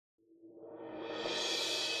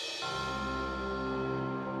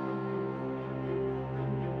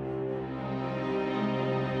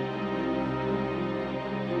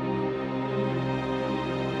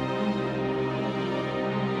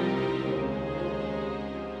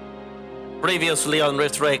Previously on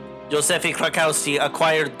Rift Break, Josefi Krakowski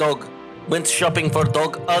acquired dog, went shopping for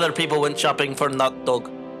dog, other people went shopping for not dog.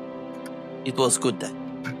 It was good day.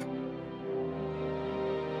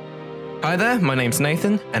 Hi there, my name's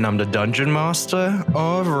Nathan, and I'm the Dungeon Master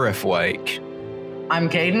of Riftwake. I'm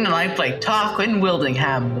Caden, and I play Tarquin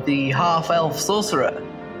Wildingham, the half-elf sorcerer.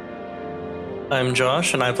 I'm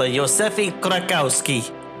Josh, and I play Josefi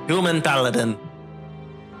Krakowski, human paladin.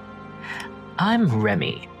 I'm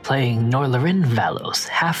Remy, playing Norlarin Valos,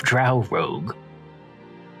 half-drow rogue.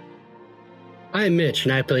 I'm Mitch,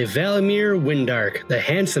 and I play Valimir Windark, the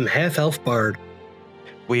handsome half-elf bard.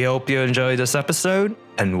 We hope you enjoy this episode,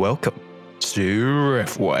 and welcome to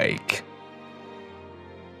Riftwake.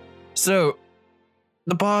 So,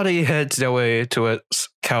 the party heads their way towards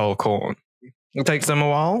Calcorn. It takes them a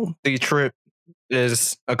while. The trip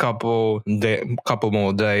is a couple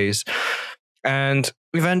more days, and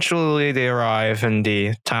eventually they arrive in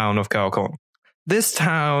the town of Calcorn. This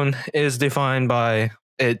town is defined by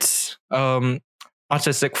its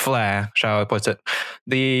artistic flair, shall I put it.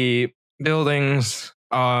 The buildings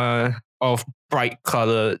are of bright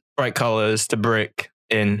colors to brick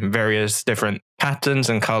in various different patterns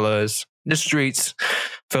and colors. The streets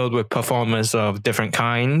filled with performers of different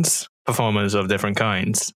kinds,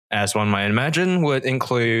 as one might imagine, would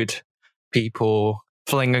include people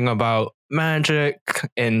flinging about magic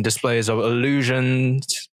in displays of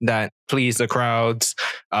illusions that please the crowds,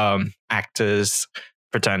 actors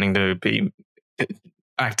pretending to be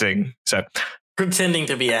acting. So Pretending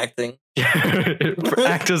to be acting.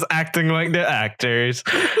 actors acting like they're actors.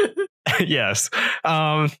 Yes.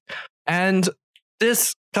 And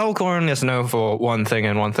this Calcorn is known for one thing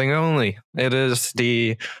and one thing only. It is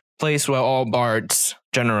the place where all bards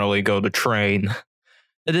generally go to train.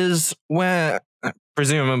 It is where,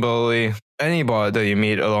 presumably, any bard that you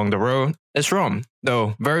meet along the road is from.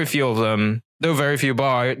 Though very few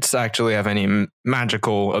bards actually have any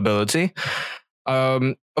magical ability.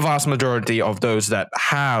 A vast majority of those that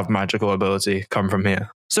have magical ability come from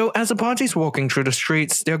here. So as the party's walking through the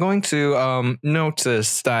streets, they're going to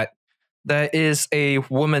notice that there is a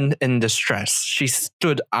woman in distress. She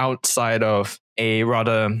stood outside of a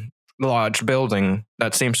rather large building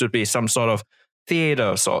that seems to be some sort of theater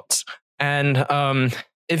of sorts. And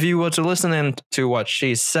if you were to listen in to what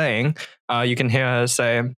she's saying, you can hear her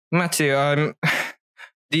say, "Matthew,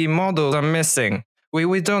 the models are missing.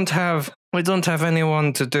 We don't have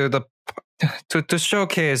anyone to do to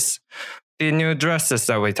showcase the new dresses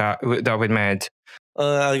that we made."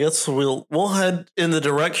 I guess we'll head in the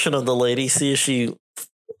direction of the lady, see if she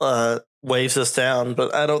waves us down.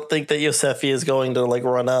 But I don't think that Josefi is going to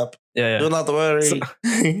run up. Yeah. Do not worry. No,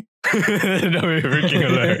 we're freaking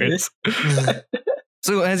hilarious.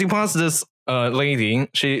 So as you pass this lady,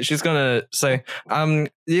 she's gonna say,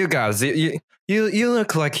 "You guys, you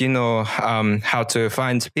look like you know how to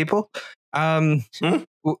find people.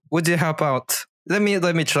 Would you help out? Let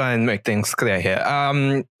me try and make things clear here.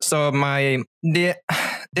 So the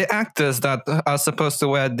actors that are supposed to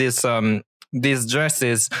wear these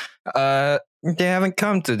dresses, they haven't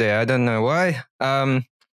come today. I don't know why.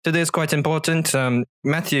 Today's quite important.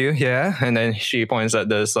 Matthew here," and then she points at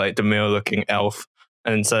this demure-looking elf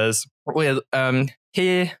and says, "Well,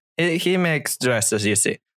 he makes dresses, you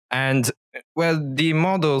see, and well, the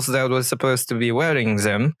models that were supposed to be wearing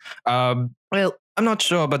them, well, I'm not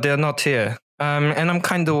sure, but they're not here. And I'm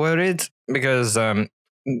kind of worried because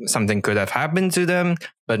something could have happened to them.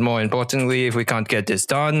 But more importantly, if we can't get this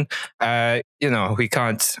done, we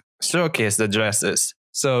can't showcase the dresses.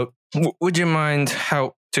 So would you mind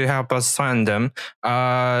help us find them?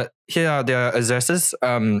 Here are their addresses.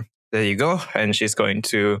 There you go." And she's going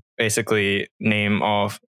to basically name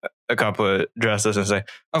off a couple of dresses and say,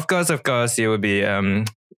 Of course, you will be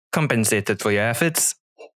compensated for your efforts.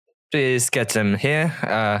 Please get them here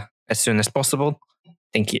as soon as possible.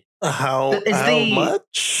 Thank you." How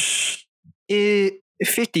much?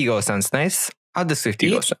 50 gold sounds nice. How does 50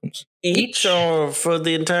 gold sound? Each or for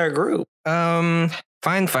the entire group?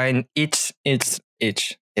 Fine. Each.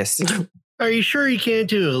 Yes. Are you sure you can't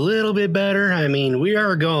do a little bit better? I mean, we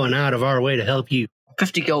are going out of our way to help you.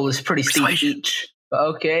 50 gold is pretty steep each.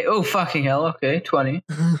 Okay. Oh, fucking hell. Okay, 20.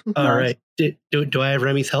 All right. Do I have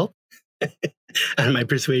Remy's help? And my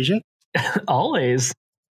persuasion? Always.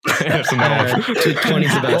 20's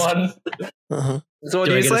the best. Uh-huh. So what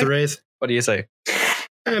Do do I you get us say? a raise? What do you say?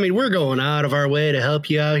 I mean, we're going out of our way to help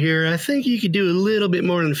you out here. I think you could do a little bit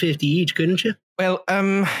more than 50 each, couldn't you? Well,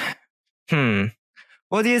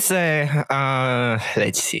 what do you say?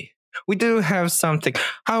 Let's see. We do have something.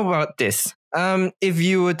 How about this? If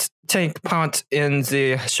you would take part in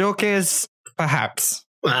the showcase, perhaps.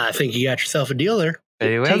 Well, I think you got yourself a deal there.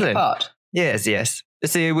 Very well Take then. part. Yes, yes. You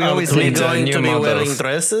see, we Oh, always we're need going new to be wearing models.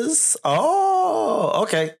 dresses. Oh,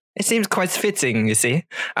 okay. It seems quite fitting, you see.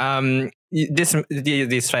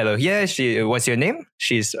 This fellow here, what's your name?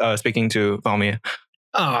 She's speaking to Valmir.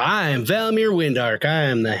 Oh, I am Valmir Windark. I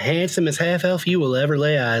am the handsomest half-elf you will ever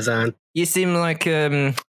lay eyes on. You seem like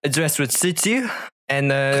a dress would suit you.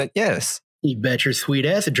 And yes, You bet your sweet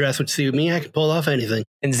ass a dress would suit me. I can pull off anything.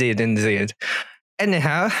 indeed.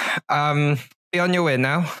 Anyhow, be on your way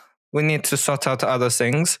now. We need to sort out other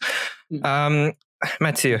things.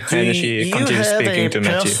 Matthew, and she continues speaking to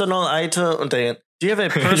Matthew. Personal item? Dang it. Do you have a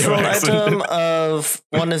personal accent. item of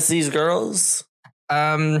one of these girls?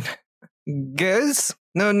 Girls?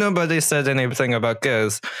 No, nobody said anything about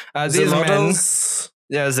girls. The These men, models?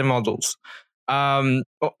 yeah, the models.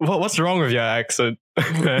 What's wrong with your accent?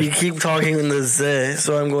 You keep talking in the Z,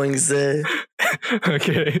 so I'm going Z.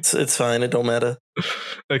 Okay, It's fine. It don't matter.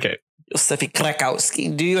 okay. Steffi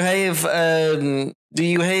Krakowski. Do you have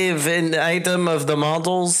an item of the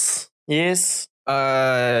models? Yes.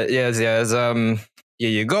 Yes. Here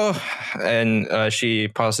you go, and she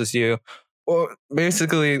passes you, or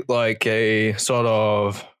basically like a sort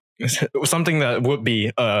of something that would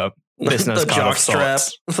be business the card of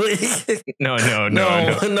jockstrap. sorts. No.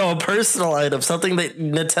 No, a personal item, something that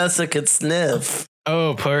Natessa could sniff.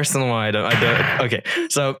 Oh, personal item. I don't. Okay,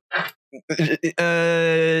 so.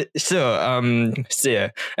 Sure.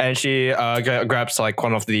 And she grabs like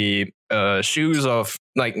one of the shoes of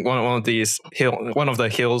like one of these one of the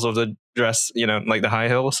heels of the dress, like the high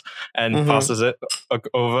heels, and Mhm. passes it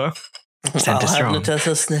over. Scent I'll is have strong.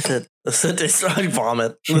 Natessa sniff it. The scent is strong.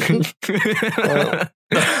 Vomit.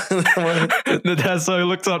 Natessa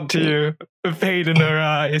looks up to you, with pain in her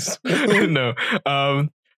eyes. No,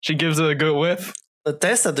 she gives it a good whiff.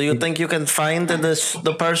 Natessa, do you think you can find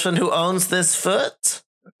the person who owns this foot?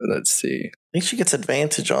 Let's see. I think she gets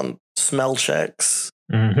advantage on smell checks.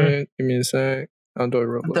 Mhm. Wait, give me a sec. How do I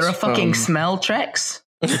roll There are this? fucking smell checks.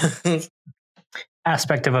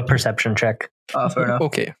 Aspect of a perception check. Oh, fair enough.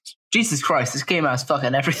 Okay. Jesus Christ, this game has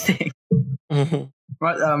fucking everything.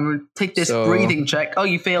 Right, take this So- breathing check. Oh,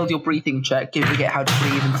 you failed your breathing check. You forget how to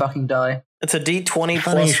breathe and fucking die. It's a D20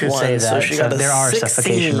 Funny you plus should 1, say so that. she So got a there are 16.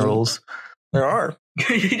 suffocation rules. There are.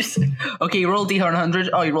 Okay, you roll D100.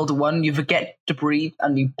 Oh, you rolled a 1. You forget to breathe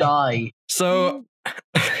and you die. So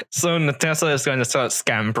Natessa is going to start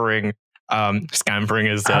scampering. Scampering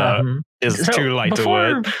is So too light a before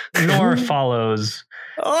word. Nor follows.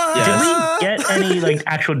 Oh, Did we get any like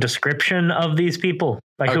actual description of these people?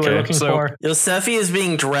 Like who Okay, we're looking so- for? Yosefi is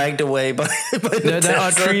being dragged away by There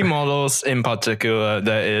are Natessa. 3 models in particular.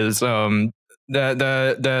 There is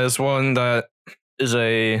there's one that is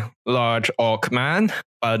a large orc man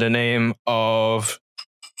by the name of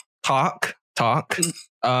Tark. Tark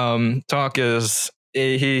is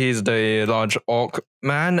he's the large orc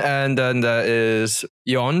man, and then there is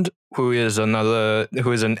Yond, who is an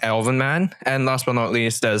elven man, and last but not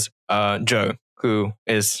least, there's Joe, who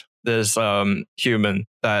is this human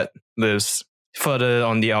that lives further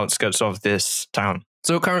on the outskirts of this town.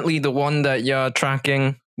 So currently, the one that you're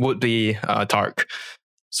tracking would be Tark.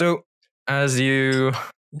 So as you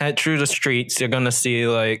head through the streets, you're gonna see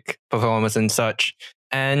like performers and such,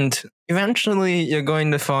 and eventually you're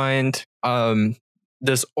going to find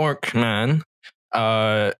this orc man,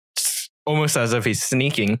 almost as if he's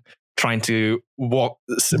sneaking, trying to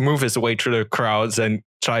move his way through the crowds and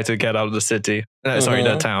try to get out of the city. Sorry,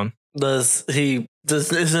 the town. Is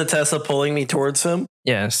Natessa pulling me towards him?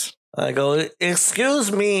 Yes. I go,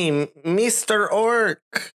 excuse me, Mr. Orc.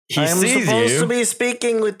 He I'm sees supposed you. to be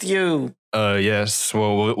speaking with you. Yes.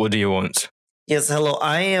 Well, what do you want? Yes, hello.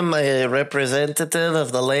 I am a representative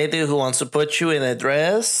of the lady who wants to put you in a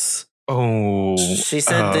dress. Oh, She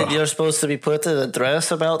said that you're supposed to be put in a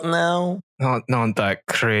dress about now. not that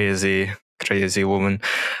crazy woman.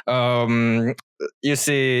 You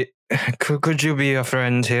see, could you be a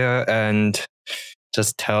friend here and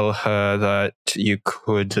just tell her that you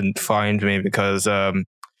couldn't find me because I'm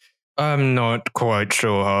not quite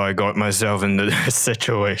sure how I got myself into this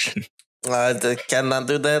situation. I cannot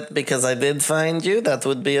do that because I did find you. That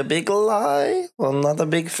would be a big lie. I'm not a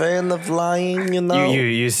big fan of lying, you know.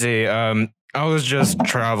 You see, I was just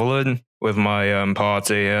traveling with my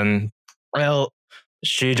party, and well,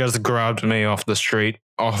 she just grabbed me off the street,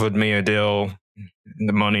 offered me a deal.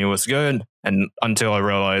 The money was good, and until I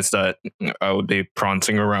realized that I would be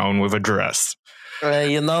prancing around with a dress.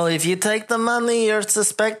 You know, if you take the money, you're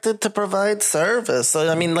suspected to provide service. So,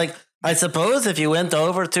 I mean, like, I suppose if you went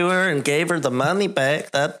over to her and gave her the money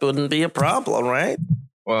back, that wouldn't be a problem, right?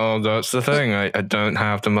 Well, that's the thing. I don't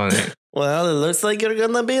have the money. Well, it looks like you're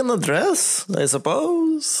gonna be in the dress, I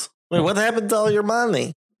suppose. Wait, what happened to all your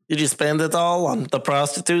money? Did you spend it all on the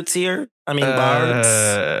prostitutes here? I mean,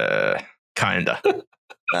 bards? Kinda.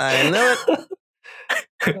 I knew it.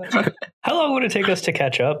 How long would it take us to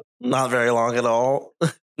catch up? Not very long at all.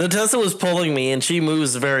 Natessa was pulling me, and she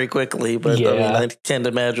moves very quickly, but I mean, Yeah. I can't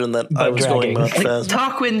imagine that I But was going dragging. much faster.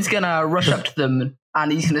 Tarquin's gonna rush up to them,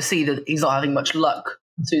 and he's gonna see that he's not having much luck.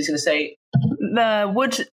 So he's gonna say,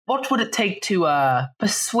 "What would it take to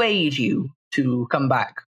persuade you to come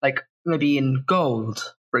back? Like maybe in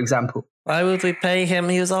gold, for example." Why would we pay him?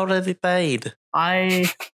 He was already paid.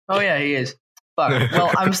 Oh yeah, he is. Fuck.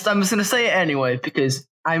 Well, I'm just gonna say it anyway because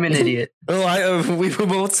I'm an idiot. Oh, we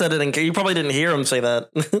both said it, and you probably didn't hear him say that.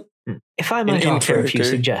 If I might In offer a few character.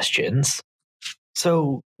 suggestions.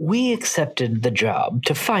 So, we accepted the job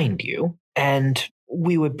to find you, and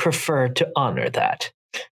we would prefer to honor that.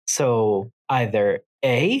 So, either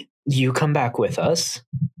A, you come back with us,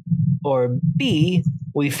 or B,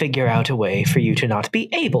 we figure out a way for you to not be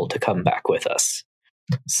able to come back with us.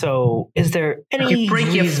 So, is there any You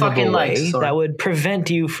break your reasonable fucking legs, way sorry. that would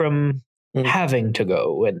prevent you from Mm. having to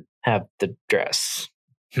go and have the dress?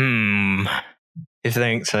 He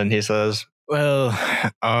thinks and he says, "Well,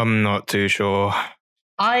 I'm not too sure."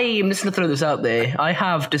 I am just gonna throw this out there. I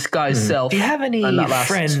have disguised self. Do you have any And that lasts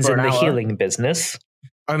friends for in an the hour. healing business?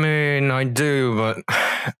 I mean, I do, but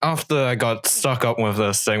after I got stuck up with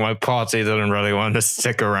this thing, my party didn't really want to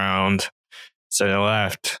stick around, so they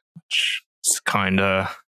left. Which is kinda,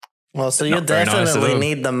 Well, so you Not very nice of definitely them.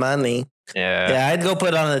 need the money. yeah. Yeah, I'd go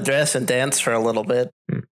put on a dress and dance for a little bit.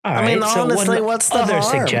 All I mean, right, so honestly, one what's the other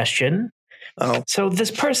harm? suggestion? Oh, So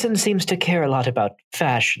this person seems to care a lot about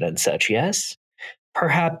fashion and such, yes?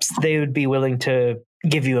 Perhaps they would be willing to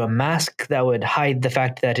give you a mask that would hide the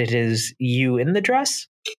fact that it is you in the dress?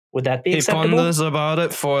 Would that be He acceptable? ponders about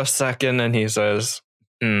it for a second and he says,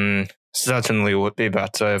 certainly would be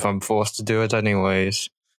better if I'm forced to do it anyways.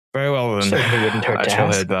 Very well then. Certainly wouldn't hurt I to shall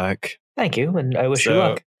ask. head back. Thank you, and I wish you So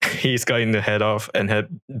luck. he's going to head off and head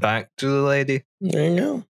back to the lady. there you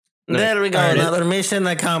go. No. There we go. Alright. Another mission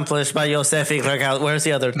accomplished by Yosefi Krakout. Where's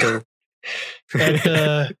the other two? At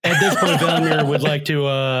this point, Velmir would like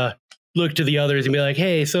to look to the others and be like,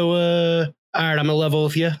 "Hey, so all right, I'm gonna level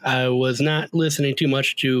with you. I was not listening too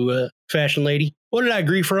much to Fashion Lady. What did I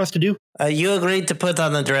agree for us to do? You agreed to put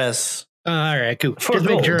on the dress. All right, cool. For Just make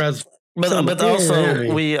gold. sure I was. But Yeah, also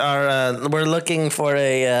yeah. we're looking for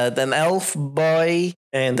an elf boy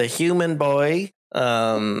and a human boy.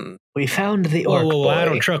 We found the Whoa, orc whoa, whoa, I boy.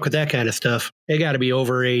 don't truck with that kind of stuff. They got to be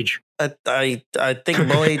overage. I think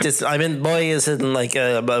boy boy is in like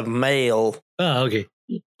a male. Oh, okay.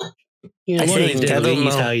 Yeah, I one of these think, days I don't we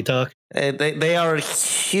use know. how you talk. They are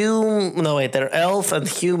they're elf and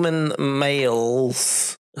human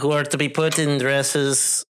males who are to be put in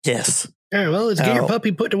dresses. Yes. All right, well, let's get your Ow.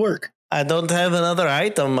 puppy put to work. I don't have another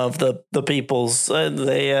item of the people's.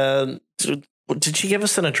 Did she give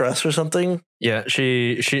us an address or something? Yeah,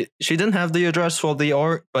 she didn't have the address for the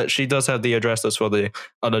orc, but she does have the addresses for the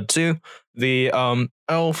other two. The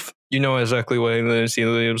elf, you know exactly where he lives. He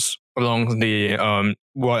lives along the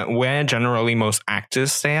where generally most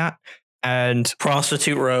actors stay at. And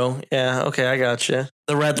Prostitute Row. Yeah, okay, I got you.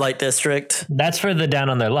 The red light district. That's for the down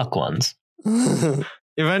on their luck ones.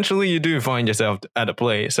 eventually you do find yourself at a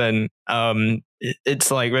place, and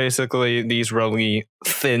it's like basically these really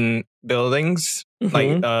thin buildings.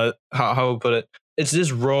 Like how would put it? It's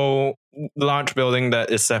this large building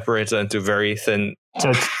that is separated into very thin So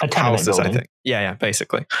it's a tenement houses, building. I think. Yeah,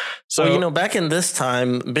 basically. So well, back in this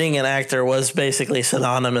time, being an actor was basically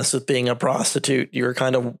synonymous with being a prostitute. You were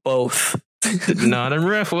kind of both. not in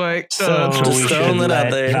reflect. So just we throwing should it out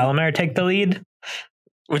let there. Valamir take the lead.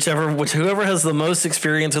 Whoever has the most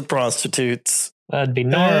experience with prostitutes. That'd be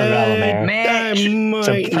Nora Valamir. I might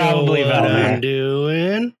So probably know what Valamir. I'm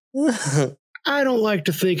doing. I don't like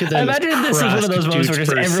to think of them. I imagine this is one of those moments where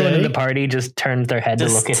just prostitutes, everyone per in se. the party just turns their head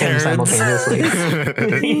Just to look at him turns.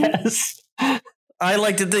 simultaneously. Yes. I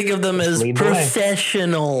like to think of them as Lead the way.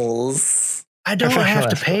 professionals. I don't Professional have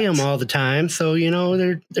to pay them escorts. all the time, so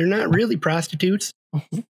they're not really prostitutes.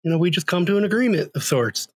 We just come to an agreement of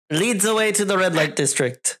sorts. Leads the way to the red light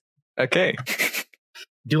district. Okay.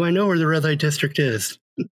 Do I know where the red light district is?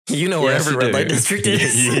 You know where Yes, every you red do. light district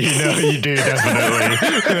is. You know you do,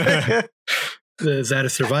 definitely. Is that a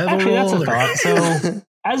survival Actually, that's a roll? or- thought. So,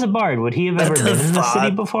 as a bard, would he have ever That's a been in the city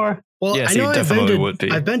thought. before? Well, Yes, I know he I've been definitely to would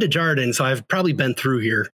be. I've been to Jarden, so I've probably been through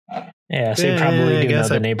here. Yeah, so you Yeah, probably I do know guess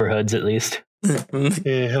the I- neighborhoods at least.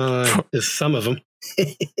 Yeah, there's some of them.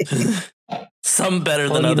 Some better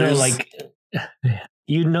Well, than others.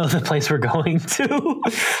 you know the place we're going to.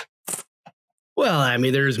 Well, I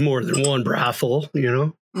mean, there's more than one brothel,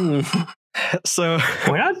 you know. So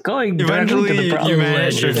We're not going eventually directly to the brothel. you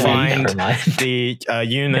manage to Allegedly. find Never mind. the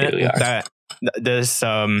unit There we are. that this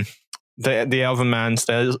the elven man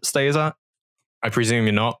stays at. I presume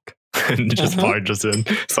you knock and just barges in.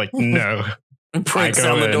 It's like, no. Breaks I go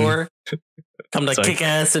down the in. door. Come to It's like- kick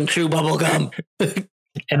ass and chew bubble gum.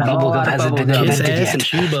 And I'm all bubblegum out of hasn't been bubblegum. Kiss invented ass and yet.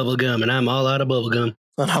 chew bubble gum, and I'm all out of bubble gum.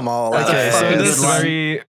 And I'm all That's out. Okay, a so fucking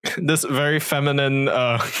this good line. very feminine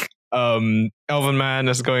elven man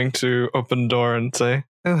is going to open the door and say,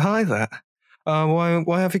 "Oh, hi there.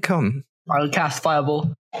 Why have you come?" I'll cast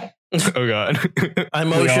Fireball. Oh god. I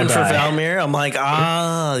motion for die. Valmir. I'm like,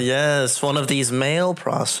 yes, one of these male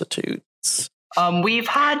prostitutes. We've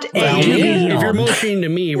had Well, Would you be a. if you're on? motioning to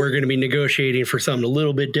me, we're going to be negotiating for something a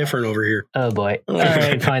little bit different over here. Oh boy. All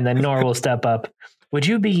right, fine then. Nor will step up. Would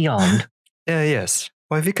you be on? Yes.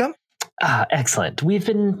 Why have you come? Ah, excellent. We've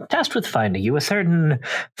been tasked with finding you. A certain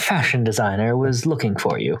fashion designer was looking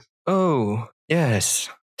for you. Oh, yes.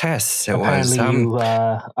 Tess, it was. Apparently, you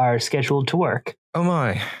are scheduled to work. Oh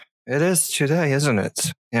my. It is today, isn't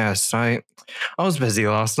it? Yes, I was busy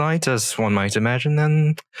last night, as one might imagine,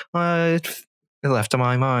 and it left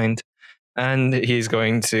my mind. And he's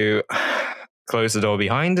going to close the door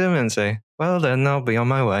behind him and say, well then, I'll be on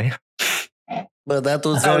my way. But that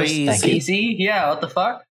was That very was easy. easy. Yeah, what the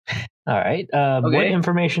fuck? All right. What Okay.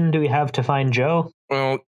 information do we have to find Joe?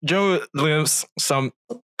 Well, Joe lives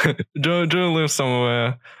Joe lives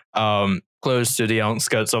somewhere close to the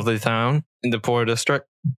outskirts of the town in the poor district,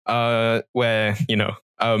 where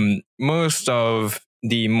most of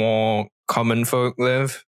the more common folk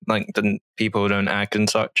live, like the people who don't act and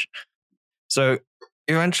such. So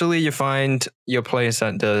eventually, you find your place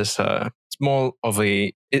at this. It's more of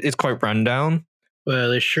it's quite rundown.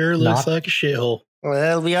 Well, it sure looks Not- like a shithole.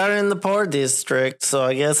 Well, we are in the poor district, so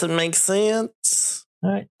I guess it makes sense.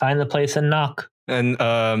 All right. Find the place and knock. And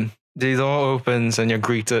the door opens and you're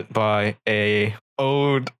greeted by a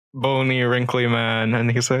old, bony, wrinkly man,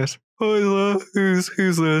 and he says, "Hi there,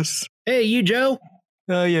 who's this?" Hey, you, Joe?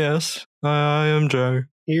 Yes, I am Joe.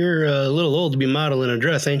 You're a little old to be modeling a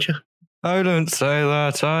dress, ain't you? I don't say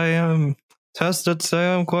that. I am tested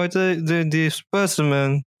say I'm quite the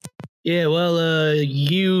specimen. Yeah, well,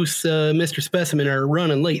 you, Mr. Specimen, are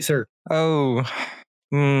running late, sir. Oh,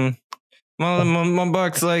 my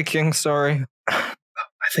back's aching. Sorry. I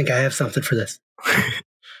think I have something for this.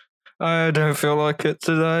 I don't feel like it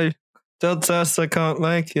today. Tell Tess I can't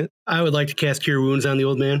make it. I would like to cast Cure Wounds on the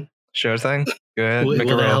old man. Sure thing. Go ahead. Will Make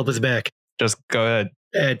a that roll. help us back? Just go ahead.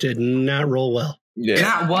 That did not roll well. Yeah.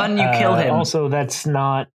 Nat 1, you kill him. Also, that's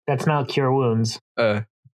not cure wounds.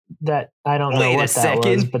 That I don't know Wait a what that was,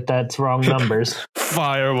 second. but that's wrong numbers.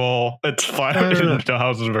 Fireball. It's fire No. in the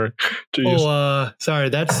Hausenberg. Jeez. Oh, sorry.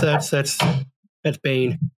 That's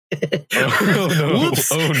Bane. Oh no.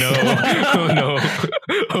 Whoops. Oh no. Oh no.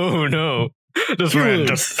 Oh no. This Cure man Wounds,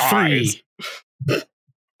 just dies. 3.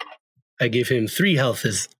 I give him 3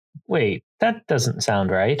 healths. Wait, that doesn't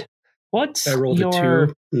sound right. What's I rolled your... a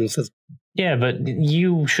 2. And it says, Yeah, but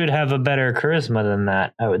you should have a better charisma than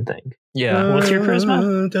that, I would think. Yeah. What's your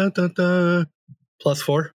charisma?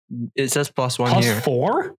 +4. It says +1 Plus here.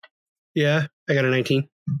 4? Yeah, I got a 19.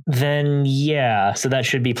 Then yeah, so that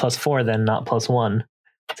should be +4 then, not +1.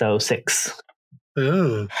 So 6.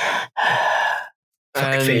 Oh,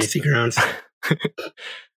 fucking And- fantasy grounds.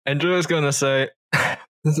 And Joe's gonna say,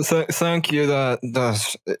 "Thank you. That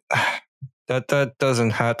doesn't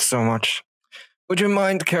hurt so much. Would you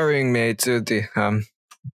mind carrying me to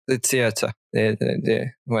the theater,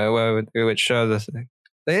 where we would show the thing,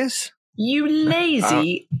 please?" You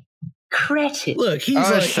lazy cretin. Look, he's Oh,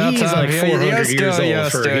 like shut he's up. like 400 You're years still- you're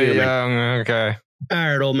old for still a human. young. Okay. All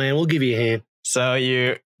right, old man, we'll give you a hand. So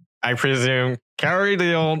you, I presume, carry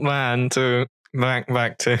the old man to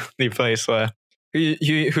back to the place where who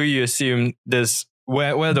you assume this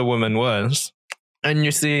where the woman was, and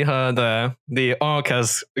you see her there. The orc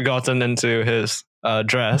has gotten into his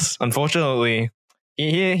dress. Unfortunately,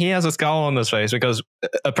 he has a scowl on his face because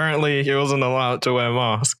apparently he wasn't allowed to wear a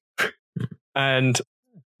mask, and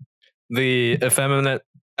the effeminate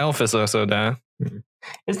elf is also there.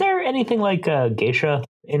 Is there anything like geisha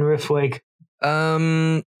in Riftwake?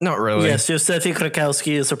 Not really. Yes, Yosefi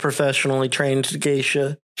Krakowski is a professionally trained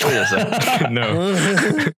geisha. Wait a sec. No.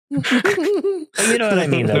 You know what I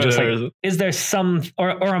mean, though. Just There like, isn't. is there some or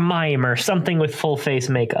a mime or something with full face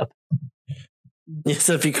makeup?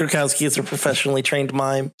 Yosefi Krakowski is a professionally trained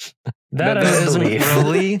mime. That I There would isn't believe.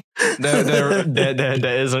 really.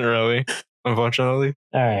 There isn't really, unfortunately.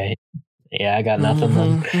 All right. Yeah, I got nothing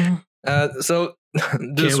then. So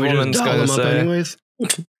this Can't we woman's just doll gonna him up say, anyways?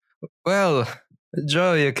 "Well,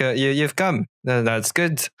 Joe, you've come. That's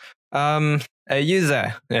good. You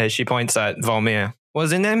there? She points at Volmir.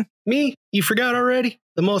 What's his name? Me? You forgot already?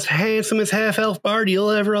 The most handsomest half-elf bard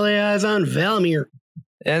you'll ever lay eyes on, Valmir.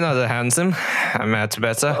 You're not a handsome. I'm much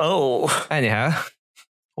better. Oh. Anyhow.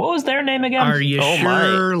 What was their name again? Are you Oh,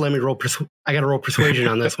 sure? Let me roll. I got to roll persuasion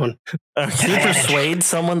on this one. Can you persuade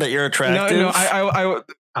someone that you're attractive? No,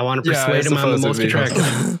 I want to persuade him I'm the most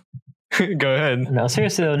attractive. Go ahead. No,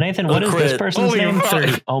 seriously though, Nathan, what is this person's Holy name?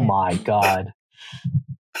 fuck. Oh my god.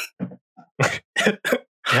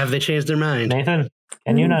 Have they changed their mind? Nathan,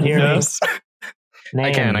 can you not hear Yes. me?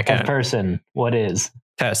 Name I can. of person. What is?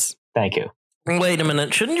 Tess. Thank you. Wait a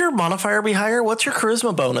minute. Shouldn't your modifier be higher? What's your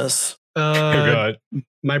charisma bonus? Oh god.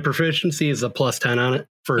 My proficiency is a plus 10 on it.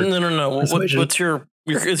 For No. persuasion. What's your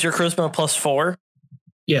is your charisma plus 4?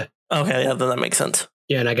 Yeah. Okay, yeah, then that makes sense.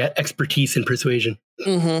 Yeah, and I got expertise in persuasion.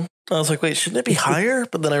 Mm-hmm. I was like, wait, shouldn't it be higher?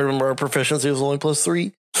 But then I remember our proficiency was only plus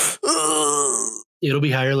 3. It'll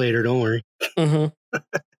be higher later, don't worry. Mm-hmm.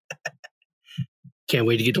 Can't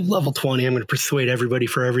wait to get to level 20. I'm going to persuade everybody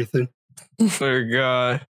for everything. Oh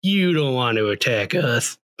god. You don't want to attack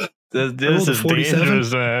us. This is 47.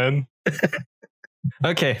 dangerous, man.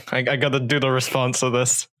 Okay, I gotta do the response to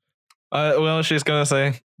this. Well, she's gonna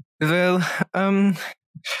say, well,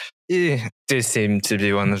 you do seem to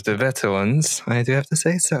be one of the better ones. I do have to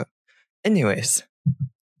say so. Anyways,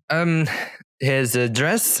 here's a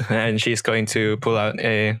dress, and she's going to pull out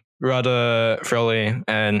a rather frilly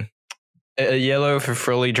and a yellow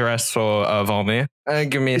frilly dress for Volmir.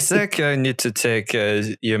 Give me a sec. I need to take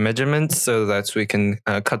your measurements so that we can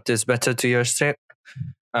cut this better to your shape.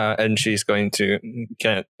 And she's going to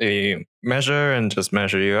get a measure and just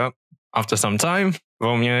measure you up. After some time,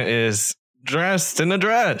 Volmir is dressed in a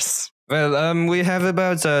dress. Well, we have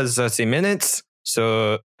about 30 minutes,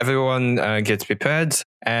 so everyone gets prepared,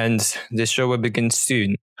 and the show will begin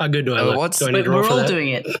soon. How good do I look? Do I need Wait, to roll we're for all that? doing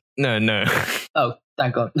it. No. Oh,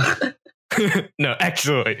 thank God. No,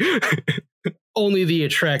 actually. Only the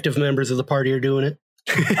attractive members of the party are doing it.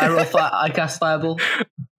 I cast Fireball.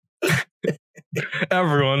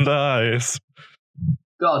 Everyone dies.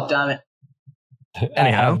 God damn it. I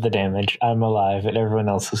Anyhow. have the damage. I'm alive, and everyone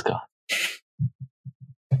else is gone.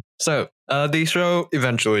 So, the show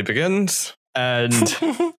eventually begins, and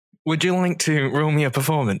would you like to roll me a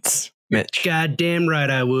performance, Mitch? Goddamn right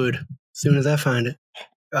I would. As soon as I find it.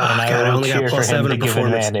 Oh, And God, I will only got cheer plus for him 7 to in give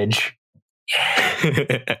performance. advantage.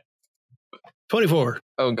 24.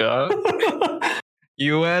 Oh god.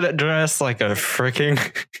 You wear that dress like a freaking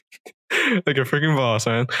boss,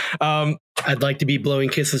 man. I'd like to be blowing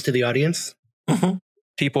kisses to the audience.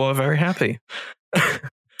 People are very happy.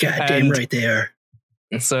 Goddamn And- right they are.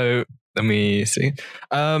 So let me see.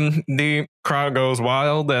 The crowd goes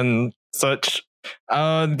wild and such.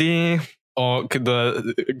 The orc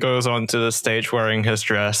goes onto the stage wearing his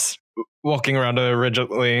dress, walking rather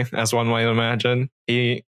rigidly, as one might imagine.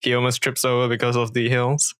 He almost trips over because of the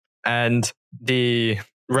heels, and the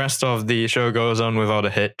rest of the show goes on without a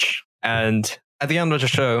hitch. And at the end of the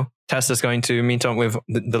show, Tess is going to meet up with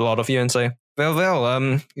the lot of you and say,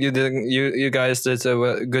 "Well, you guys did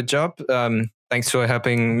a good job. Thanks for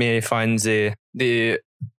helping me find the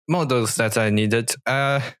models that I needed.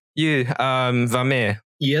 Valmir,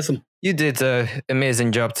 Yes, you did an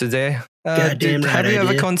amazing job today. Goddamn right have you I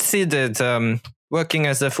ever did. considered working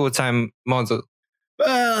as a full-time model?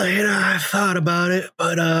 well, I've thought about it,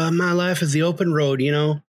 but my life is the open road,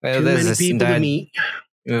 Well, Too many people to meet.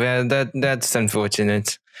 Well, that's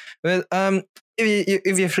unfortunate. Well,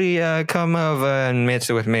 if you're free, come over and meet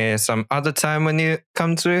with me some other time when you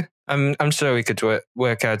come through. I'm sure we could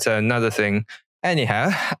work out another thing. Anyhow,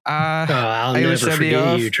 I'll I never shall be forget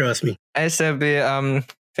off. you, trust me. I shall be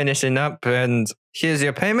finishing up, and here's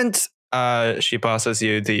your payment. She passes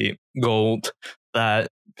you the gold that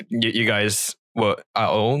you guys are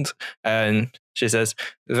owed, and she says,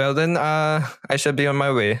 "Well then, I shall be on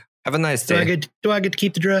my way. Have a nice Do I day." get to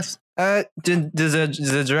keep the dress?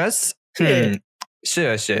 The dress? Yeah.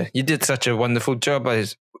 Sure. You did such a wonderful job.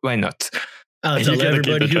 Why not? I'll You tell gotta keep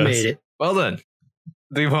everybody the who dress. made it. Well then,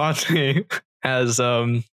 the party has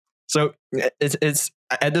so it's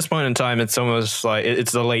at this point in time, it's almost like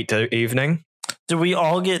it's the late evening. Do we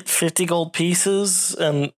all get 50 gold pieces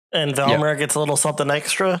and Valmir gets a little something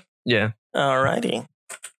extra? Yeah. Alrighty.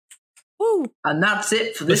 Woo. And that's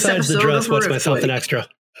it for this Besides episode the dress, of what's my Rift something Quake. extra?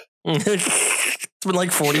 It's been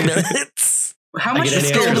like 40 minutes. How I much get any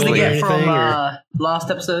skill did extra we get anything, from or-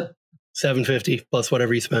 last episode? 750 plus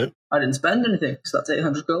whatever you spent. I didn't spend anything, so that's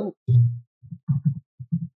 800 gold.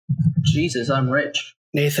 Jesus, I'm rich.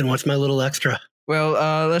 Nathan, what's my little extra?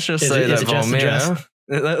 Well, let's just Is say it- is that it just the Volmir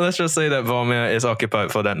let's just say that Volmir is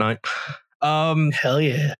occupied for that night. Hell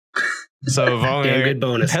yeah. So Damn Volmir good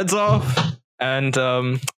bonus. heads off and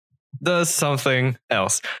does something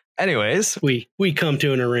else. Anyways, We come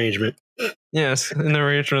to an arrangement. yes, an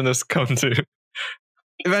arrangement has come to.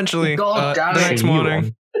 Eventually, God damn the it. next You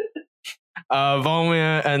morning,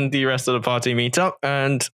 Volmir and the rest of the party meet up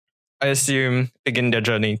and I assume begin their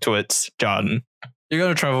journey towards Jarden. You're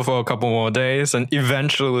going to travel for a couple more days and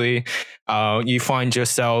eventually you find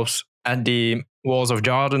yourselves at the walls of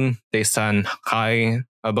Jarden. They stand high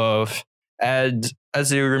above. And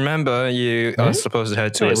as you remember, you are supposed to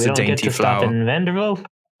head Wait, towards we the don't get Dainty to stop Flower. in Vanderbilt?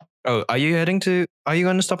 Oh, are you going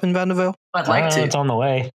to stop in Vanderbilt? I'd like to. It's on the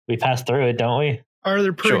way. We passed through it, don't we? Are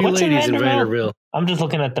there pretty Sure. What's in ladies in Vanderbilt? Vanderbilt? I'm just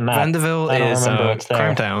looking at the map. Vanderbilt I don't is remember what's there.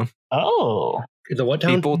 crime town. Oh, Is it what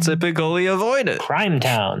town? People typically avoid it. Crime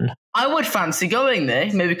Town. I would fancy going there.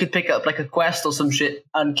 Maybe we could pick up like a quest or some shit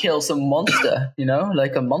and kill some monster,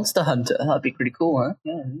 like a monster hunter. That'd be pretty cool, huh?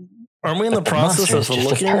 Yeah, Aren't we in the But the process monster of is just a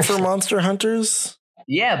looking for person. monster hunters?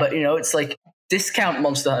 yeah, but it's like discount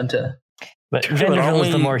monster hunter. But True, Vanderbilt aren't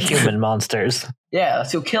is the we- more human monsters. Yeah,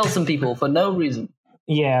 so you'll kill some people for no reason.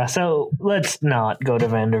 Yeah, so let's not go to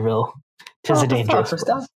Vanderbilt. Tis Oh, a dangerous fuck,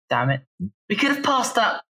 place. damn it. We could have passed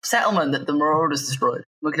that settlement that the Marauders destroyed.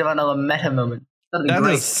 We could have had another meta moment. That'd be That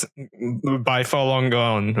great. is by far long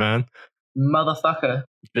gone, man. Motherfucker.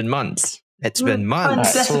 It's been months. It's Mm, been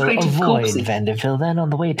months. Alright, so we'll Desecrated avoid corpses. Vanderbilt then on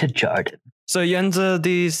the way to Jarden. So you enter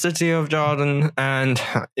the city of Jarden and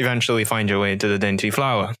eventually find your way to the Dainty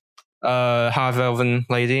Flower. A half-elven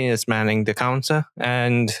lady is manning the counter,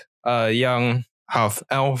 and a young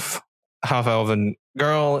half-elven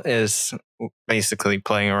girl is basically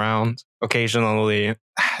playing around, occasionally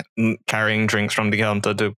carrying drinks from the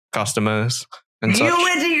counter to customers and such. You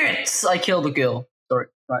idiots! I killed a girl. Sorry.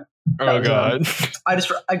 Right. Oh That was,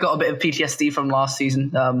 god. I got a bit of PTSD from last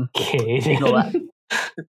season. Okay. Ignore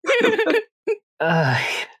that.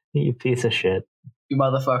 You piece of shit. You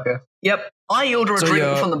motherfucker. Yep. I order a So drink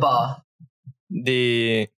you're- from the bar.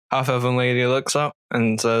 The half-elven lady looks up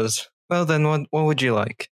and says, "Well then, what would you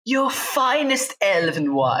like?" Your finest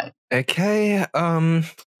elven wine. Okay,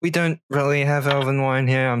 we don't really have elven wine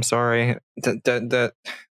here. I'm sorry. That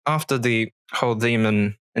after the whole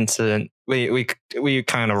demon incident, we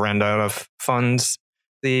kind of ran out of funds.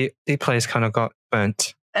 The place kind of got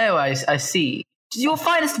burnt. Oh, I see. Your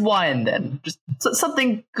finest wine, then. Just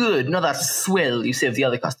something good, not that swill you see of the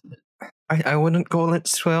other customers. I wouldn't call it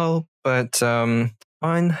swell, but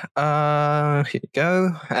fine. Here you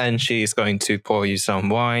go. And she's going to pour you some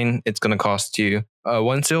wine. It's going to cost you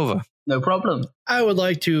 1 silver. No problem. I would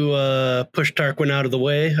like to push Tarquin out of the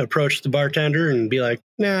way, approach the bartender, and be like,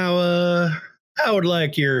 "Now, I would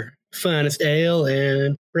like your finest ale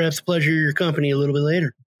and perhaps the pleasure of your company a little bit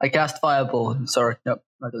later." I cast fireball. Sorry. Nope.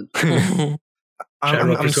 I didn't.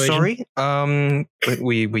 Shadow I'm persuasion? sorry.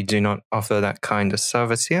 We do not offer that kind of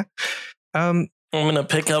service here. I'm gonna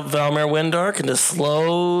pick up Valmir Windark and just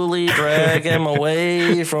slowly drag him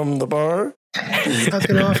away from the bar. I was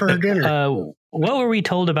going to offer her dinner. What were we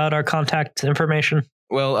told about our contact information?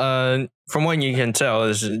 Well, from what you can tell,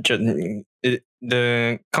 is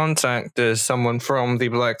the contact is someone from the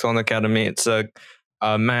Blackthorn Academy. It's a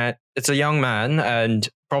man. It's a young man, and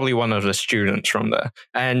probably one of the students from there.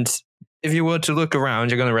 And if you were to look around,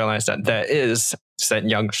 you're going to realize that there is said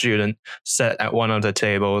young student sat at one of the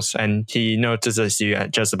tables, and he notices you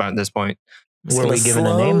at just about this point. Were we given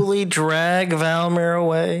a name? Slowly drag Valmir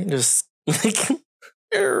away. Just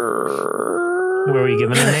Were we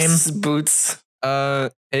given a name? Boots.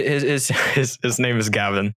 His name is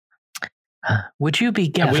Gavin. Would you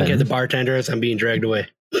be I wink at the Gavin? bartender as I'm being dragged away.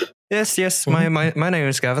 Yes. My name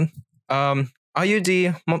is Gavin. Are you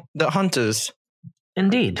the hunters?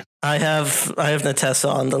 Indeed. I have Natessa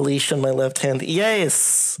on the leash in my left hand.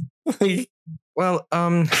 Yes. Well,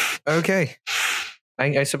 okay.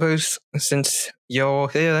 I suppose since you're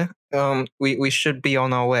here, we should be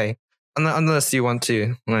on our way. Unless you want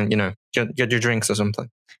to, get your drinks or something.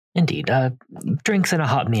 Indeed. Drinks and a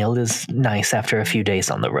hot meal is nice after a few days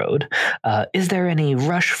on the road. Is there any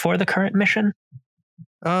rush for the current mission?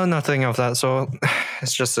 Nothing of that sort.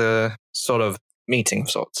 It's just a sort of meeting of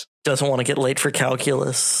sorts. Doesn't want to get late for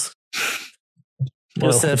calculus.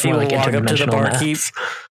 Well, Just it's if you more walk like up to the interdimensional barkeep.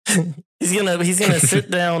 maths. He's gonna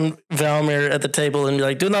sit down Valmir at the table and be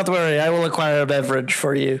like, "Do not worry, I will acquire a beverage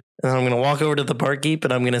for you." And I'm gonna walk over to the barkeep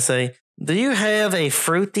and I'm gonna say, "Do you have a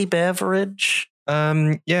fruity beverage?"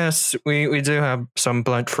 Yes, we do have some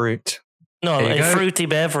blood fruit. No, There you a go. fruity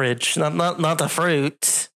beverage, not the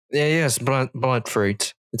fruit. Yeah, yes, blood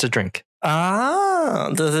fruit. It's a drink.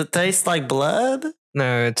 Ah, does it taste like blood?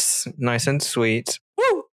 No, it's nice and sweet.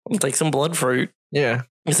 I'll take some blood fruit. Yeah.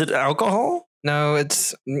 Is it alcohol? No,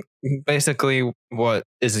 it's basically what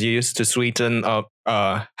is used to sweeten up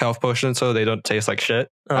health potions so they don't taste like shit.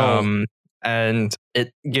 Oh. And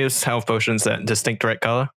it gives health potions that distinct red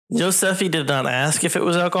color. Josephi did not ask if it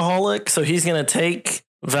was alcoholic, so he's going to take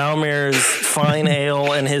Valmir's fine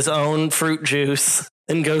ale and his own fruit juice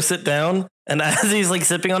and go sit down. And as he's like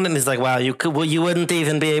sipping on it, he's like, "Wow, you wouldn't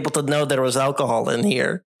even be able to know there was alcohol in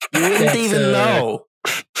here. You wouldn't even know."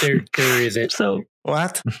 There isn't. So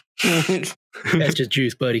What? That's just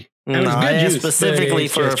juice, buddy. I mean, No, it's good I asked juice, specifically but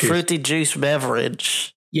it's for a just juice. fruity juice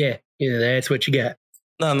beverage. Yeah, that's what you got.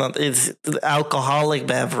 No, it's alcoholic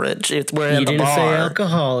beverage. We're You at the didn't bar. say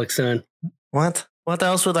alcoholic, son. What? What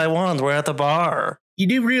else would I want? We're at the bar. You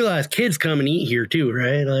do realize kids come and eat here too,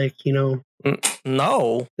 right? Like,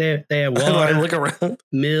 No. they have Do I water, look around?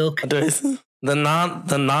 milk. The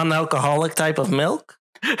non-alcoholic type of milk?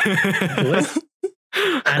 What?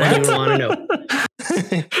 I don't even want to know.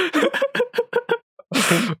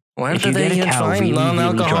 Where If did you they get a even cow find really, really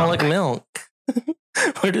non-alcoholic drunk. milk?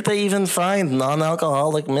 Where did they even find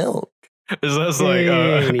non-alcoholic milk? Is that like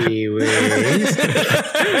Anyways,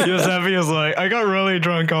 Yosefi is like, I got really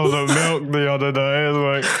drunk off the milk the other day. It's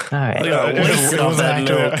like, all right. Yeah, it wasted off wasn't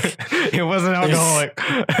that it wasn't alcoholic.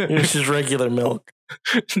 It's just regular milk.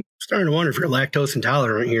 starting to wonder if you're lactose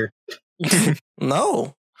intolerant here.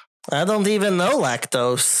 No, I don't even know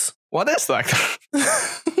lactose. What is that?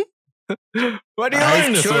 What do you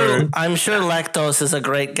learn this word? I'm sure lactose is a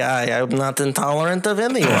great guy. I'm not intolerant of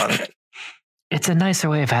anyone. It's a nicer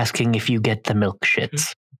way of asking if you get the milk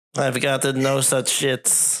shits. I've got to know such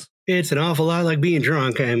shits. It's an awful lot like being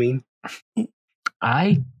drunk. I mean,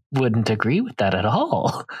 I wouldn't agree with that at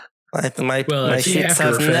all. My Well, it's the shits after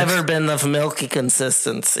have effects. never been of milky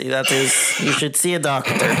consistency. That is, you should see a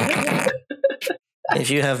doctor. If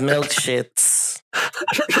you have milk shits.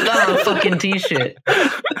 Not on a fucking t-shirt.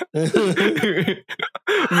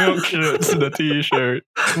 Milk shirts, the t-shirt.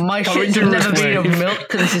 My Coming shit to should never be explain. of milk If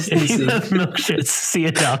consistency. you have milk shits, see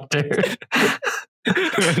a doctor.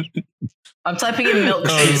 I'm typing in milk Oh,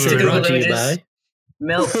 shits to sorry. Google brought to you images. by.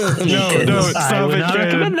 Milk. No, shits. don't I stop would it, not Jaden.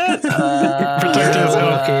 recommend that. Protect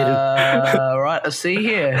yourself. Right, let's see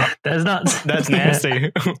here. That's not. That's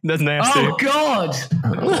nasty. That's nasty. Oh God!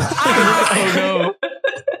 Oh no.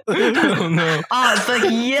 Oh no. Ah, it's like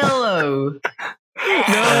yellow.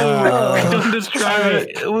 No. Don't describe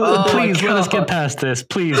it. Oh, Please let us God. get past this,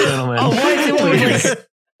 please, gentlemen. Oh, why is it always Please. like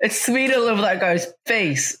it's smeared all over that guy's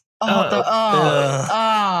face?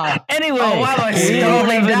 Uh, Anyway, Oh, wow, I we see all all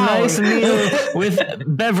the have a way down. nice meal with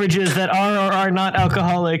beverages that are or are not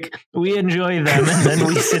alcoholic. We enjoy them, and then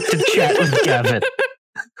we sit to chat with Gavin.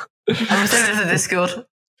 I'm sending it to Discord.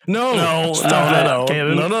 No. No, Stop no, that, no,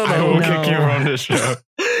 Kaden. no, no, I no. will No. kick you from this show.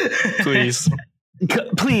 Please.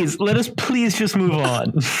 Please, let us please just move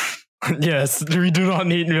on. Yes, we do not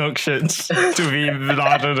need milk shits to be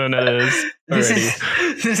louder than it is already.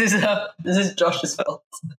 This is Josh's fault.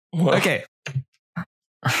 Okay.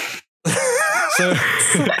 So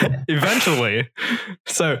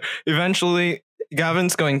eventually,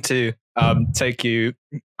 Gavin's going to take you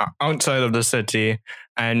outside of the city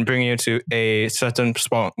and bring you to a certain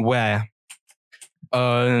spot where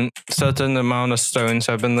a certain amount of stones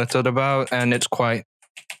have been littered about, and it's quite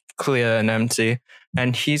clear and empty.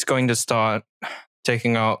 And he's going to start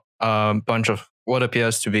taking out a bunch of what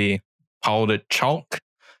appears to be powdered chalk,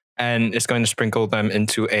 and it's going to sprinkle them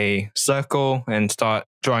into a circle and start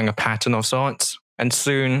drawing a pattern of sorts. And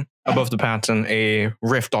soon, above the pattern, a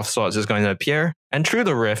rift of sorts is going to appear. And through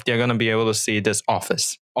the rift, you're going to be able to see this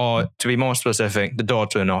office. Or, to be more specific, the door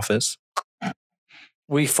to an office.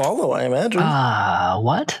 We follow, I imagine.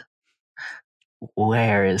 What?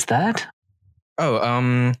 Where is that?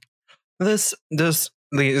 Oh, this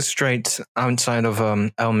leads straight outside of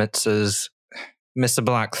Elmitz's Mr.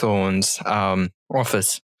 Blackthorn's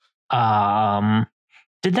office.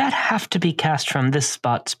 Did that have to be cast from this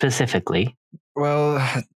spot specifically?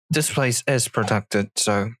 Well, this place is protected,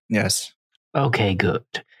 so yes. Okay, good.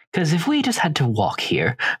 Because if we just had to walk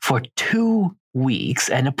here for 2 weeks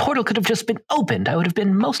and a portal could have just been opened, I would have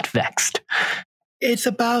been most vexed. It's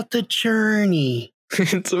about the journey.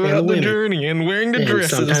 It's And about the women. journey and wearing the And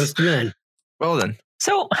dresses. sometimes the men. Well then.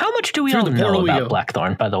 So, how much do we Through all the know portal we about go.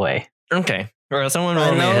 Blackthorn, by the way? Okay. Well, someone roll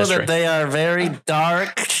I me a know history. that they are very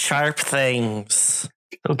dark, sharp things.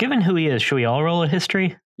 So, given who he is, should we all roll a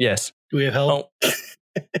history? Yes. Do we have help? Oh.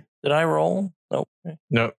 Did I roll? Nope.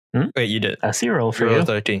 No. Hmm? Wait, you did. I see a roll for You rolled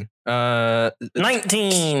you. a 13.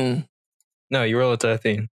 19. No, you rolled a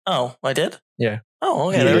 13. Oh, I did? Yeah. Oh,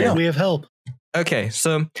 okay, there we go. We have help. Okay,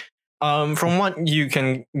 so From what you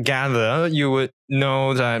can gather, you would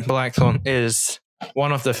know that Blackthorn is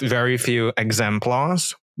one of the very few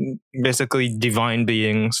exemplars, basically divine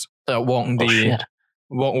beings that walk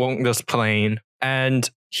this plane, and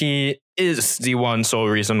he is the one sole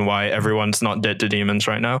reason why everyone's not dead to demons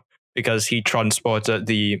right now, because he transported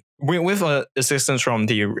with assistance from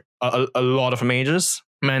a lot of mages,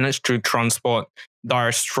 managed to transport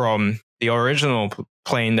Darst from the original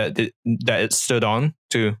plane that it stood on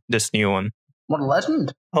to this new one. What a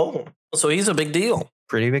legend. Oh, so he's a big deal.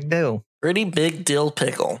 Pretty big deal. Pretty big dill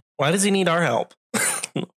pickle. Why does he need our help?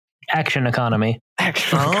 Action economy.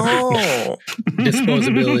 Oh,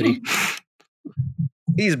 Disposability.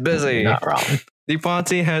 He's busy. Not wrong. The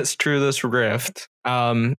party heads through this rift,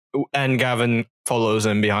 and Gavin follows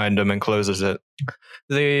in behind him and closes it.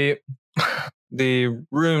 The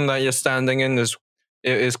room that you're standing in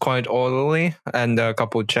is quite orderly, and there are a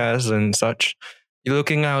couple of chairs and such. You're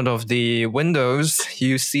looking out of the windows,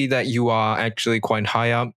 you see that you are actually quite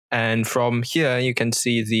high up, and from here you can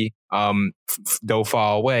see though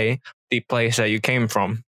far away, the place that you came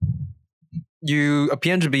from. You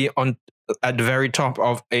appear to be at the very top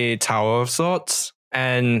of a tower of sorts,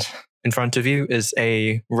 and in front of you is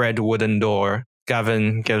a red wooden door.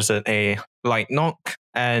 Gavin gives it a light knock,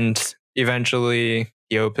 and eventually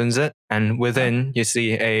he opens it, and within you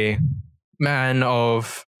see a man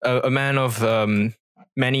of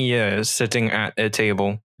many years sitting at a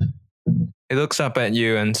table. He looks up at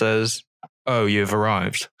you and says, "Oh, you've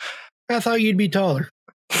arrived." I thought you'd be taller.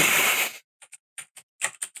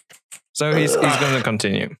 So he's going to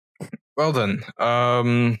continue. Well then,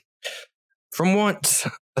 from what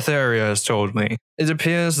Etheria has told me, it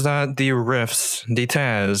appears that the rifts, the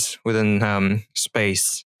tears within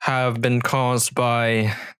space, have been caused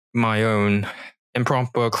by my own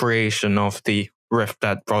improper creation of the rift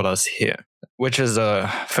that brought us here, which is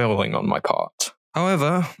a failing on my part.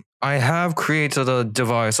 However, I have created a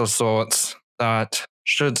device of sorts that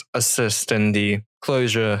should assist in the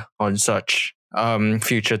closure on such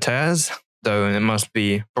future tears, though it must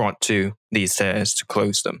be brought to these tears to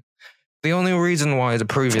close them. The only reason why the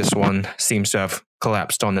previous one seems to have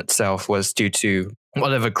collapsed on itself was due to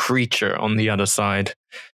whatever creature on the other side,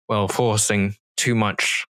 forcing too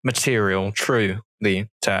much material through the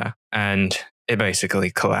tear, and it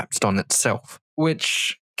basically collapsed on itself.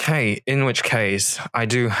 In which case, I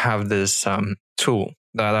do have this tool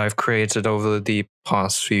that I've created over the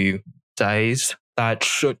past few days that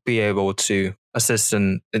should be able to assist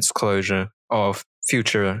in its closure of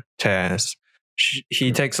future tears.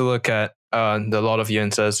 He takes a look at the lot of you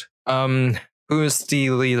and says, who is the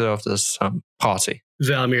leader of this party?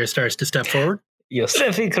 Valmir starts to step forward.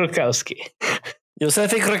 Yosefi Krukowski.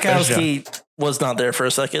 Yosefi Krakowski was not there for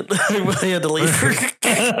a second. He had to leave.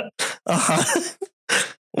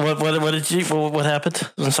 What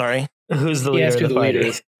happened? I'm sorry. Who's the leader of the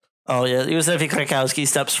party? Oh yeah, Yosefi Krakowski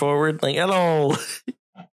steps forward like, hello.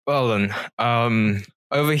 Well then,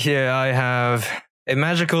 over here I have a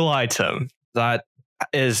magical item that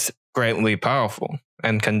is greatly powerful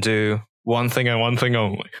and can do one thing and one thing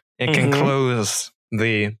only. It can close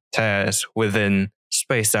the tears within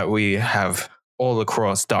space that we have all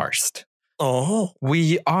across Darst. Oh.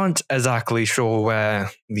 We aren't exactly sure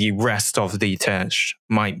where the rest of the tears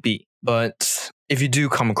might be, but if you do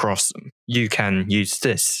come across them, you can use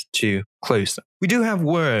this to close them. We do have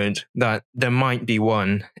word that there might be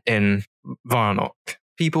one in Varnok.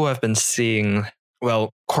 People have been seeing,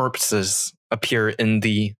 corpses appear in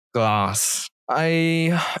the glass.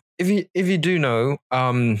 If you didn't know,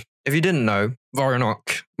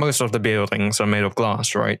 Varnok, most of the buildings are made of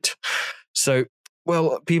glass, right? So,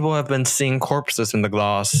 people have been seeing corpses in the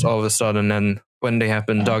glass all of a sudden, and when they have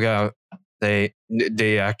been dug out, they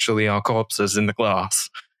actually are corpses in the glass.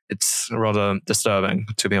 It's rather disturbing,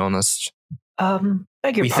 to be honest.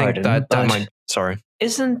 Beg your pardon, think that might... Sorry.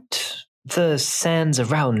 Isn't the sands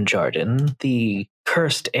around Jarden the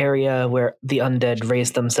cursed area where the undead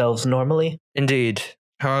raise themselves normally? Indeed.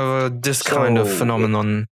 However, this kind of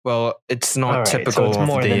phenomenon, it's not typical so it's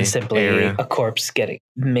more of the than simply area. a corpse getting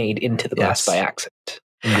made into the glass by accident.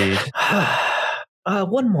 Indeed.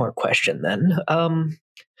 One more question then.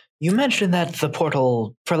 You mentioned that the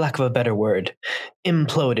portal, for lack of a better word,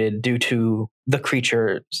 imploded due to the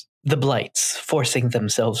creatures, the blights, forcing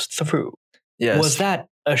themselves through. Yes. Was that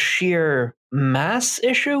a sheer mass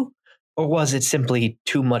issue, or was it simply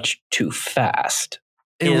too much too fast?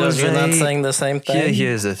 You're not saying the same thing?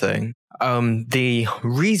 Here's the thing. The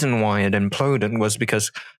reason why it imploded was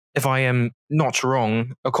because, if I am not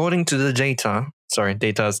wrong, according to the data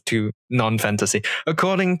is too non-fantasy.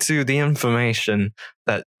 According to the information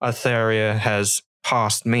that Etheria has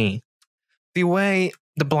passed me, the way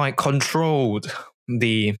the blight controlled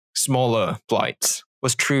the smaller blights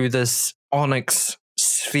was through this onyx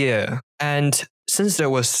sphere. And since there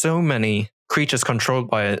were so many creatures controlled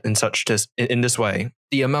by it in this way,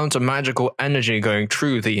 the amount of magical energy going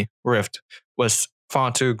through the rift was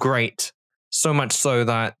far too great. So much so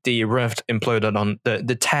that the rift imploded on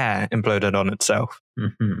the tear imploded on itself.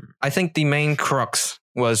 Mm-hmm. I think the main crux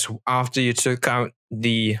was after you took out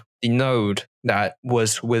the node that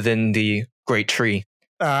was within the great tree.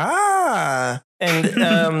 And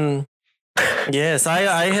yes,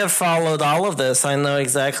 I have followed all of this. I know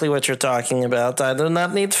exactly what you're talking about. I do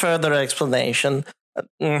not need further explanation.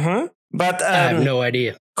 But I have no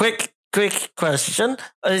idea. quick question: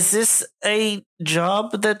 is this a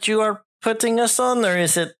job that you are putting us on, or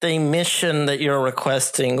is it the mission that you're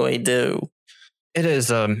requesting we do? It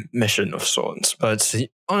is a mission of sorts, but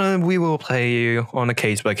we will pay you on a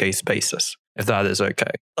case-by-case basis, if that is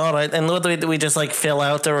okay. All right, and what do we just like fill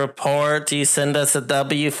out a report? Do you send us a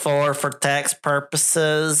W-4 for tax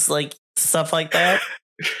purposes, like stuff like that?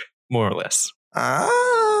 More or less.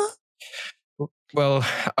 Well,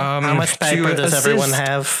 how much paper does everyone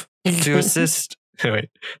have? to assist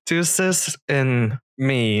in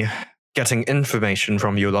me getting information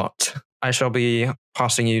from you lot, I shall be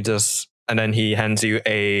passing you this, and then he hands you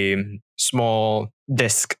a small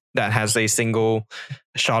disc that has a single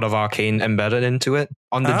shard of arcane embedded into it.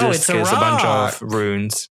 On the disc is a bunch of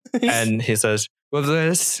runes. And he says, with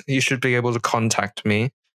this, you should be able to contact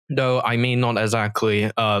me, though I may not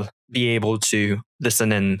exactly be able to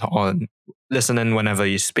listen in whenever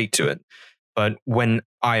you speak to it. But when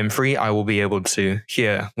I am free, I will be able to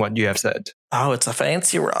hear what you have said. Oh, it's a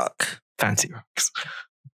fancy rock. Fancy rocks.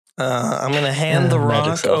 I'm going to hand the magic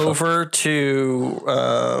rock sofa. over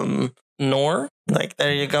to Nor. Like,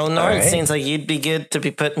 there you go, Nor. All It right. seems like you'd be good to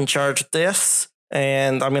be put in charge of this.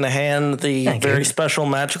 And I'm going to hand the Thank very you. special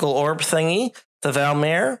magical orb thingy to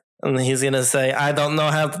Valmir. And he's going to say, I don't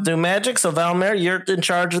know how to do magic, so Valmir, you're in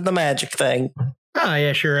charge of the magic thing. Oh,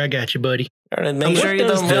 yeah, sure. I got you, buddy. All right, make sure you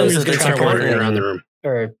does don't Valmir lose Valmyr's it. going to It's start walking important. around the room.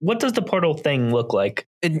 Or what does the portal thing look like?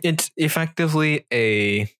 It's effectively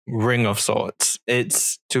a ring of sorts.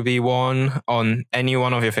 It's to be worn on any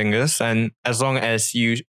one of your fingers, and as long as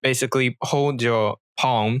you basically hold your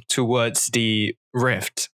palm towards the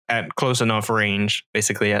rift at close enough range,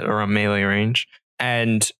 basically at around melee range,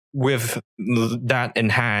 and with that in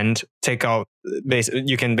hand,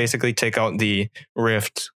 you can basically take out the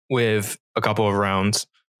rift with a couple of rounds.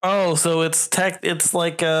 Oh, so it's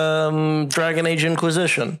like Dragon Age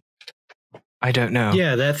Inquisition. I don't know.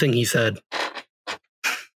 Yeah, that thing he said.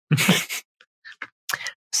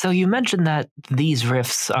 So you mentioned that these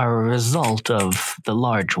rifts are a result of the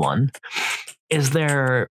large one. Is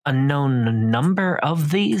there a known number of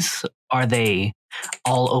these? Are they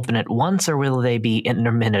all open at once, or will they be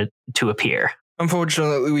intermittent to appear?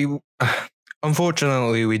 Unfortunately,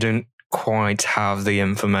 we don't quite have the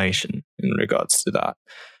information in regards to that.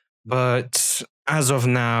 But as of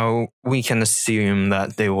now, we can assume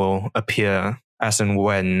that they will appear as and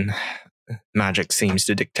when magic seems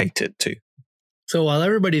to dictate it to. So while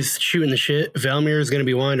everybody's shooting the shit, Valmir is going to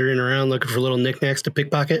be wandering around looking for little knickknacks to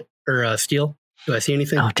pickpocket or steal. Do I see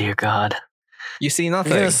anything? Oh dear God! You see You're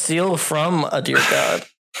nothing. going to steal from a dear god.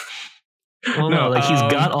 Well, No, no, like he's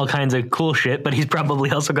got all kinds of cool shit, but he's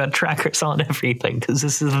probably also got trackers on everything because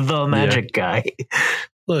this is the magic guy.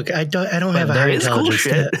 Look, I don't But have a there high is cool intelligence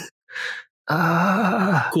shit.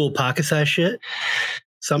 stat. Cool pocket size shit.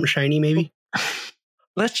 Something shiny, maybe.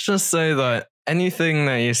 Let's just say that anything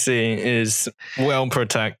that you see is well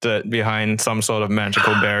protected behind some sort of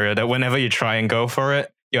magical barrier that whenever you try and go for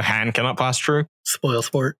it, your hand cannot pass through. Spoil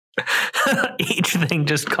sport. Each thing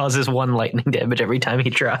just causes one lightning damage every time he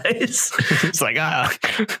tries. It's like,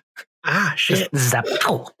 Ah, shit. Zap.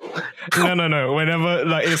 Ow. No. Whenever,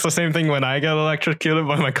 like, it's the same thing when I get electrocuted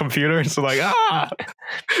by my computer. It's like,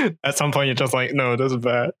 At some point, you're just like, no, this is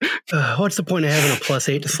bad. What's the point of having a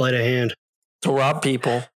 +8 to sleight of hand? To rob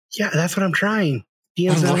people. Yeah, that's what I'm trying.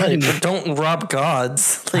 DM's not Right, letting me. but don't rob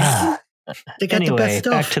gods. Like, They got the Anyway, best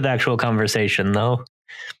back stuff. to the actual conversation, though.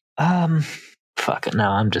 Fuck it.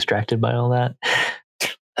 Now I'm distracted by all that.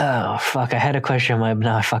 Oh, fuck. I had a question, but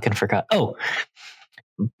now I fucking forgot. Oh,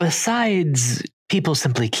 besides people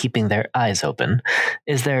simply keeping their eyes open,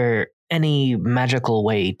 is there any magical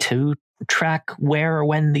way to track where or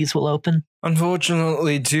when these will open?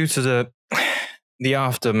 Unfortunately, due to the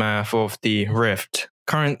aftermath of the rift,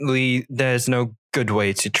 currently there's no good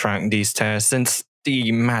way to track these tears since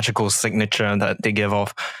the magical signature that they give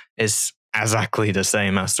off is exactly the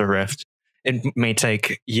same as the rift. it may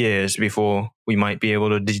take years before we might be able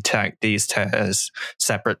to detect these tears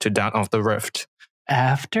separate to that of the rift.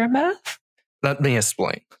 Aftermath? Let me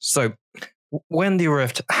explain. So, when the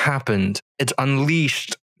rift happened, it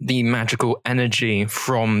unleashed the magical energy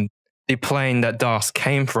from the plane that Das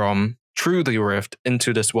came from through the rift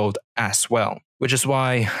into this world as well, which is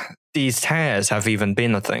why these tears have even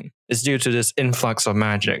been a thing. It's due to this influx of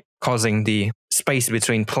magic causing the space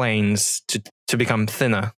between planes to become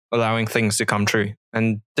thinner, allowing things to come true.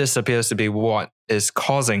 And this appears to be what is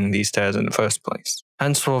causing these tears in the first place.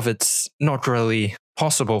 Henceforth, it's not really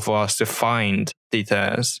possible for us to find the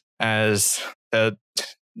tears, as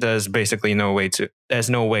there's basically no way to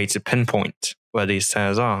pinpoint where these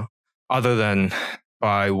tears are, other than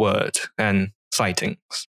by word and sightings.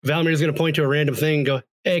 Valmir's going to point to a random thing and go,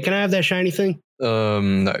 hey, can I have that shiny thing?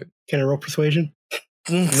 No. Can I roll persuasion?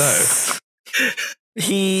 No.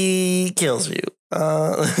 He kills you.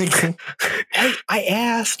 I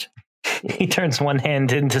asked. He turns one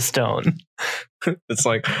hand into stone. It's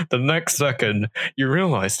like the next second you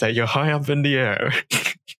realize that you're high up in the air.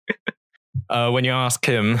 When you ask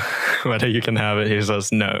him whether you can have it, he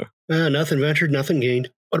says no. Nothing ventured, nothing gained.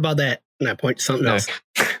 What about that? And I point to something else.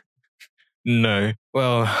 No.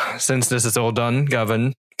 Well, since this is all done,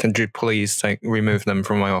 Gavin, can you please remove them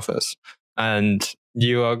from my office? And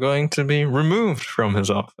you are going to be removed from his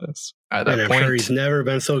office at that And I'm point. sure he's never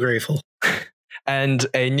been so grateful. And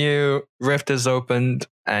a new rift is opened,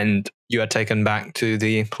 and you are taken back to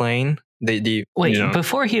the plane. Wait,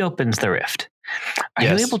 before he opens the rift, are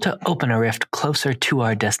Yes. you able to open a rift closer to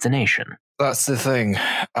our destination? That's the thing.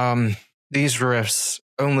 These rifts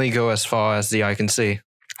only go as far as the eye can see.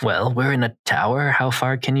 Well, we're in a tower. How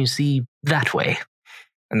far can you see that way?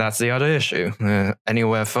 And that's the other issue.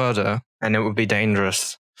 Anywhere further, and it would be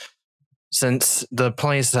dangerous. Since the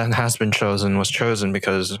place that has been chosen was chosen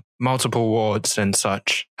because multiple wards and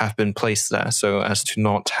such have been placed there so as to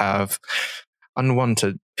not have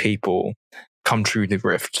unwanted people come through the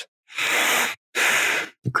rift.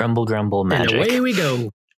 Grumble, grumble, magic. And away we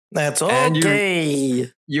go. That's And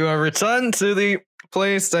okay. You are returned to the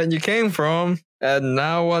place that you came from, and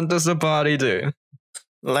now what does the body do?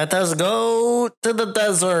 Let us go to the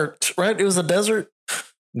desert. Right? It was a desert?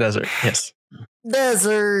 Desert, yes.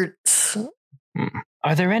 Desert.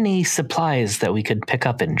 Are there any supplies that we could pick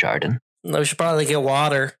up in Jarden? No, we should probably get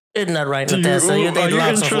water. Isn't that right, Natessa? You need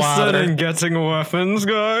lots of water. getting weapons,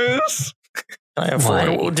 guys? Can I afford it?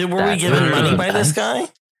 Why, Were we that given would money be by this fun.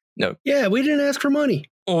 guy? Yeah, we didn't ask for money.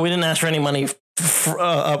 Well, we didn't ask for any money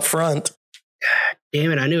up front.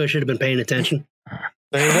 Damn it, I knew I should have been paying attention.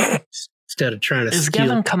 There you go. Instead of trying to Is steal.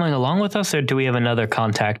 Gavin coming along with us, or do we have another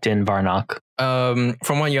contact in Varnock?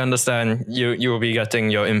 From what you understand, you will be getting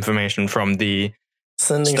your information from the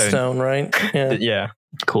Sending stone, right? Yeah. yeah.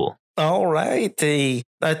 Cool. All righty.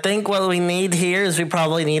 I think what we need here is we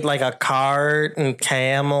probably need like a cart and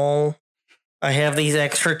camel. I have these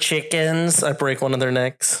extra chickens. I break one of their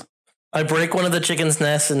necks. I break one of the chickens'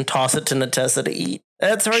 nests and toss it to Natessa to eat.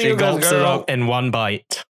 That's her, She you good gulps it girl. up in one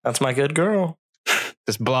bite. That's my good girl.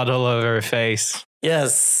 There's blood all over her face.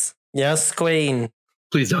 Yes. Yes, queen.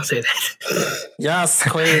 Please don't say that. Yes,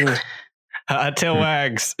 queen. Her tail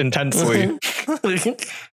wags intensely. All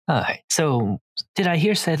right. So, did I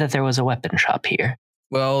hear say that there was a weapon shop here?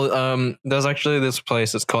 Well, there's actually this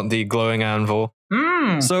place. It's called the Glowing Anvil.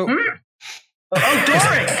 So, Oh,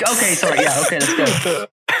 Doric! Okay, sorry. Yeah, okay, let's go.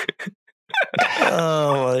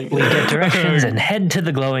 Oh my We god. get directions and head to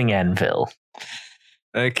the glowing anvil.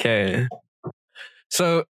 okay.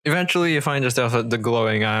 So, eventually you find yourself at the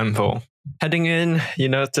Glowing Anvil. Heading in, you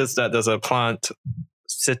notice that there's a plant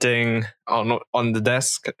sitting on the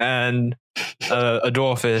desk, and a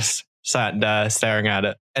dwarf is sat there staring at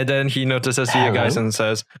it. And then he notices you guys and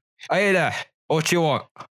says, "Hey there, what you want?"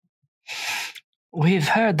 We've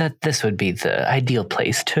heard that this would be the ideal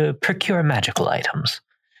place to procure magical items.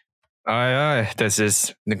 Aye, this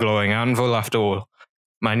is the Glowing Anvil after all.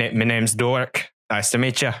 My name's Doric. Nice to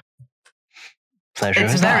meet you. Pleasure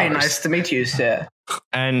It's is very ours. nice to meet you, sir.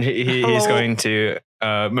 And he's Hello. going to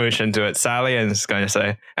motion to it, Sally, and he's going to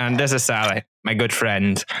say, "And this is Sally, my good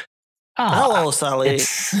friend." Ah, Hello, Sally.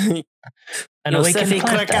 it's an awakened Yosefi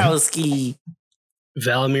plant, then. Krakowski.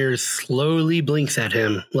 Valimir slowly blinks at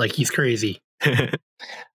him like he's crazy.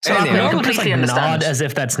 So Anyway. Nor will just completely nod understand. as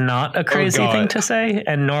if that's not a crazy God. thing to say,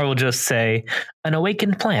 and Nor will just say, an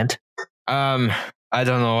awakened plant. I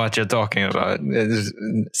don't know what you're talking about.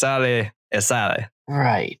 Sally is Sally.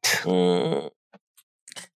 Right.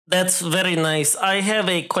 That's very nice. I have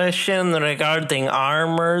a question regarding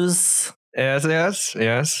armors. Yes.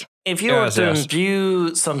 If you were Yes, to yes.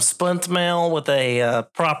 imbue some splint mail with the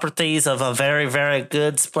properties of a very, very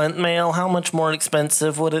good splint mail, how much more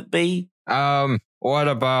expensive would it be? What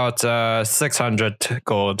about 600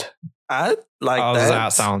 gold? I like How that. does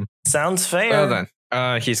that sound? Sounds fair. Well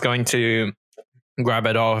then, he's going to grab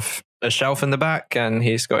it off a shelf in the back, and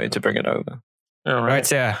he's going to bring it over. All Right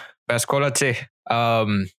here, best quality.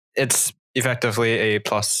 It's effectively a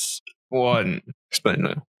 +1 splint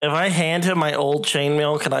mail. If I hand him my old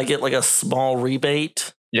chainmail, can I get like a small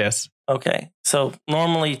rebate? Yes. Okay. So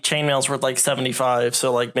normally chainmail's worth like 75,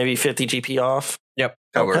 so like maybe 50 GP off. Yep.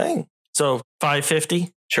 That works. Okay. So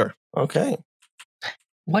 550? Sure. Okay.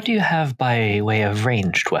 What do you have by way of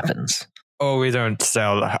ranged weapons? Oh, we don't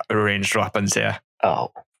sell ranged weapons here.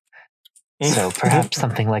 Oh. So perhaps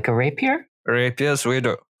something like a rapier? Rapiers, we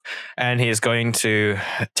do. And he's going to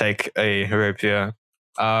take a rapier.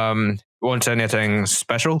 Want anything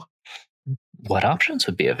special? What options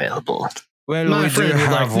would be available? Well, My we do friend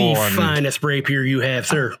would like have the one. finest rapier you have,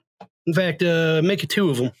 sir. In fact, make it 2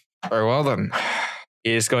 of them. Very well then.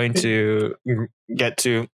 He's going to get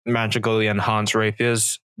to magically enhance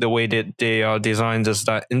rapiers. The way that they are designed is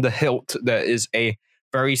that in the hilt there is a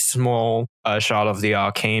very small shard of the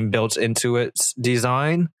arcane built into its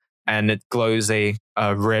design, and it glows a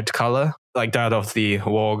red color like that of the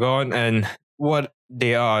Wargon. And what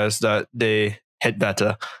they are is that they hit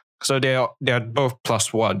better. So they're both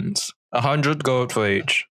 +1s. 100 gold for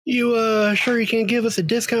each. You sure you can't give us a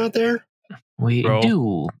discount there? We Roll.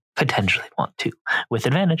 do potentially want to, with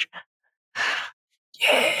advantage.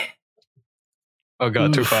 Oh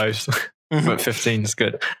god, 2 Oof. 5s. But 15 is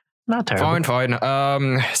good. Not terrible.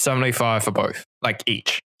 Fine. 75 for both. Like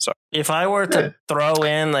each. So If I were to throw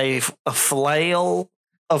in a flail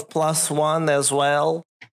of +1 as well,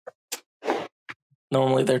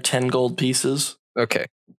 normally they're 10 gold pieces. okay.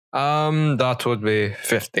 That would be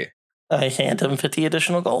 50. I hand him 50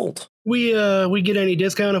 additional gold. We get any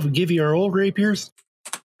discount if we give you our old rapiers?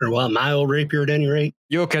 Or well, my old rapier at any rate.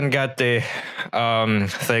 You can get the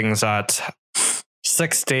things at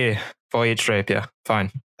 60 for each rapier.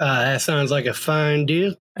 Fine. That sounds like a fine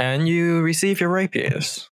deal. And you receive your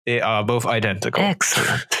rapiers. They are both identical.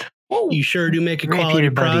 Excellent. You sure do make a Rapier quality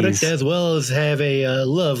product, buddies. as well as have a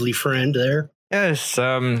lovely friend there. Yes,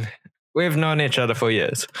 we've known each other for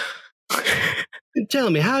years. Tell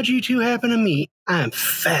me, how'd you two happen to meet? I'm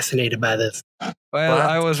fascinated by this. Well, What?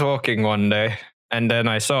 I was walking one day, and then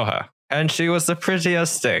I saw her. And she was the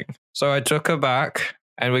prettiest thing. So I took her back,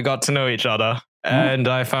 and we got to know each other. And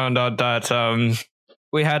I found out that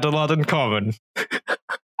we had a lot in common.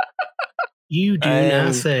 You do I am-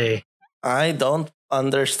 not say. I don't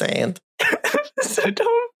understand. So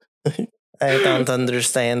don't. I don't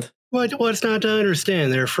understand. What's not to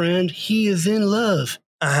understand there, friend? He is in love.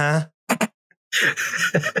 Uh-huh.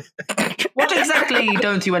 What exactly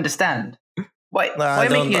don't you understand? Why No, are you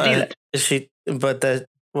making a deal?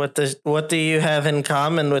 What do you have in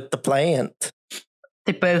common with the plant?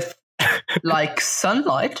 They both like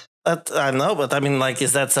sunlight. I know, but I mean, like,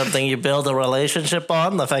 is that something you build a relationship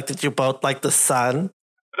on? The fact that you both like the sun?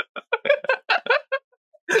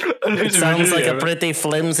 It sounds like a pretty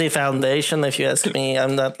flimsy foundation, if you ask me.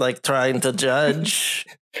 I'm not like trying to judge.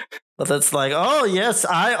 But it's like, oh, yes,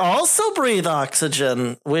 I also breathe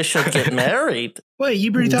oxygen. We should get married. Wait,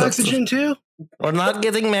 you breathe That's- oxygen too? We're not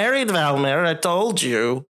getting married, Valmir. I told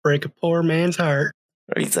you. Break a poor man's heart.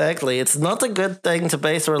 Exactly. It's not a good thing to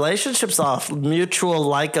base relationships off mutual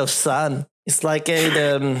like of sun. It's like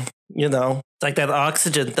it's like that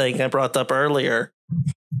oxygen thing I brought up earlier.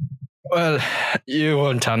 Well, you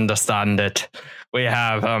won't understand it. We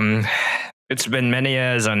have, it's been many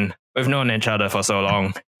years and we've known each other for so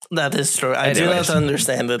long. That is true. I do Anyways. not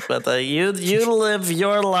understand it, but you live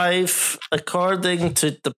your life according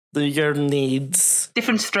to your needs.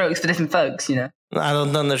 Different strokes for different folks, you know. I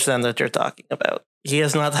don't understand what you're talking about. He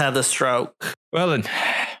has not had a stroke. Well then,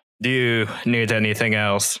 do you need anything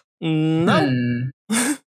else? No.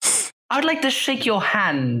 I'd like to shake your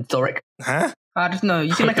hand, Thoric. Huh? I don't know.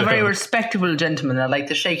 You seem like a very respectable gentleman. I'd like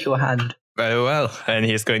to shake your hand. Very well. And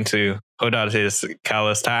he's going to hold out his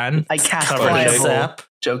calloused hand. I cast Covered in fireball. sap.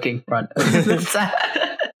 Joking, right?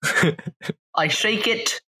 I shake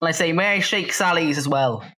it, and I say, "May I shake Sally's as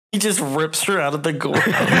well?" He just rips her out of the gore.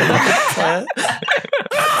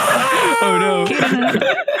 Oh no.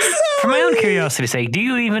 For my own curiosity's sake, do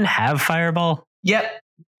you even have Fireball? Yep.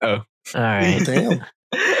 All right. Damn.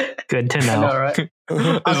 Good to know. All right. It's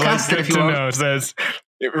I'll like cast it good if you to want. know. It says,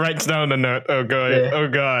 it writes down a note. Oh god. Yeah. Oh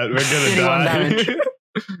god. We're gonna 31 die. damage.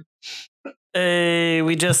 Hey,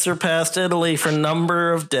 we just surpassed Italy for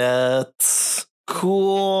number of deaths.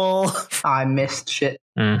 Cool. I missed shit.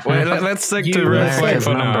 Mhm. Wait, let's stick to You red are flag America's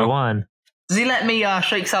for number now. one. Does he let me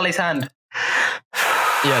shake Sally's hand?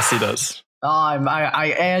 Yes, he does. Oh,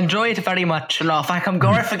 I enjoy it very much. No, if I come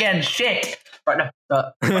Gorif again, shit. Right now.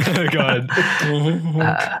 God.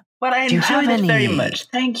 But I Do you have enjoyed it very any- much.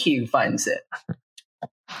 Thank you, Findsip.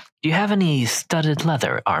 Do you have any studded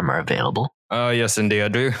leather armor available? Yes, indeed, I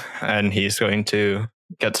do. And he's going to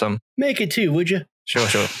get some. Make it 2, would you?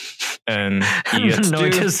 Sure. And he gets no,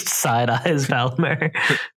 2. just side eyes Valmer.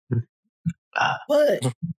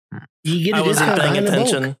 What? You get a I wasn't discount paying behind the bulk.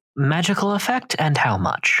 attention. Magical effect and how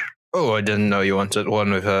much? Oh, I didn't know you wanted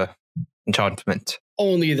one with enchantment.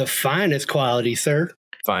 Only the finest quality, sir.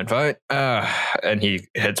 Fine. And he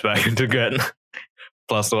heads back into get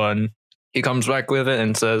 +1. He comes back with it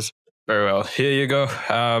and says, very well, here you go.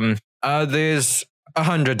 There's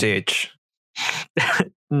 100 each.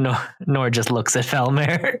 No, Nor just looks at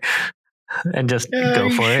Felmer and just Are go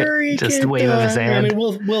you for sure you it. Just can't, wave of his I hand. mean,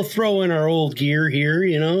 we'll throw in our old gear here,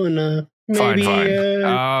 and maybe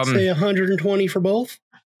Fine. say 120 for both.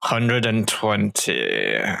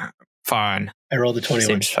 120. Fine. I rolled a 21.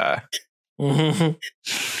 Seems fair. Mhm.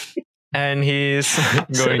 And he's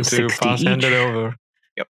going to 60 pass hand it each. over.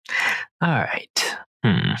 All right.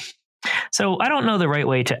 So I don't know the right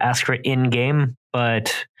way to ask for in-game,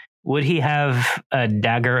 but would he have a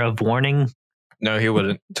dagger of warning? No, he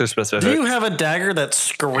wouldn't. Too specific. Do you have a dagger that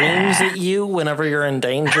screams at you whenever you're in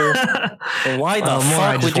danger? And why the More,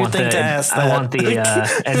 I fuck just would you want think the, to ask I that? want the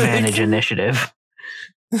advantage initiative.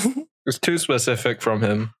 It's too specific from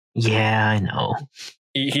him. Yeah, I know.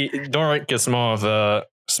 Doric is more of a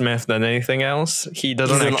smith than anything else. He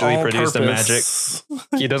doesn't He's an actually produce the magic.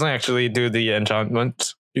 all-purpose. He doesn't actually do the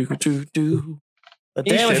enchantment. Do. But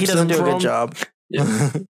He damn if he ships doesn't them do a from- good job. Yeah.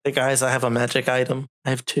 Hey guys, I have a magic item. I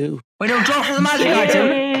have 2. Wait, no, Josh has a magic item.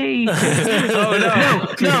 Yay!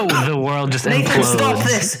 Oh, no. The world just Nathan, implodes. stop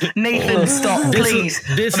this. Nathan, stop, please.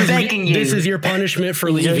 I'm begging you. This is your punishment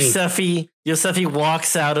for leaving. Yosefi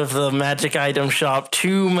walks out of the magic item shop,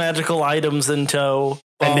 2 magical items in tow.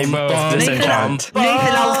 And they both Bum, disenchant. bum,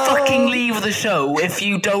 Nathan, I'll bum. fucking leave the show if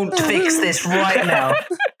you don't fix this right now.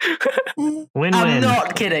 Win-win. I'm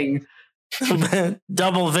not kidding.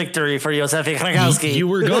 Double victory for Yosefi Krakowski. You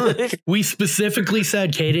were gone. We specifically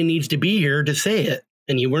said Kaden needs to be here to say it,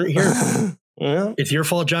 and you weren't here. Yeah. It's your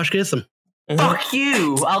fault, Josh Gissam. Fuck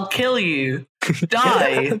you. I'll kill you. Die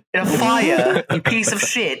in a fire, you piece of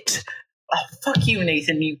shit. Oh, fuck you,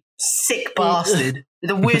 Nathan, you sick bastard.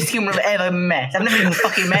 You're the worst human I've ever met. I've never even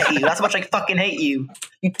fucking met you. That's how much I fucking hate you.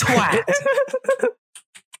 You twat.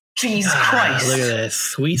 Jesus Christ. Look at this.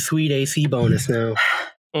 Sweet, sweet AC bonus now.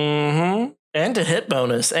 Mm-hmm. And a hit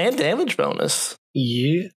bonus and damage bonus.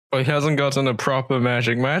 Yeah. But he hasn't gotten a proper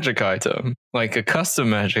magic item. Like a custom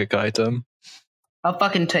magic item. I'll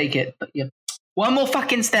fucking take it. But yeah. One more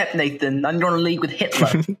fucking step, Nathan, and you're on a league with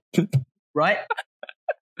Hitler. Right?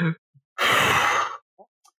 Right,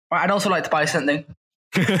 I'd also like to buy something.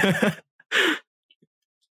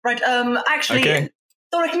 Right, actually, Okay.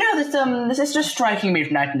 Doric, now this is just striking me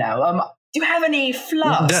right now. Do you have any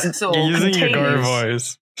flasks or You're using your Gar containers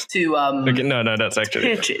voice. to Okay, no, that's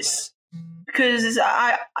actually. purchase? Because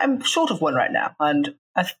I'm short of one right now, and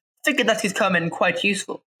I figured that could come in quite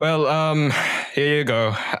useful. Well, here you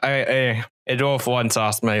go. A dwarf once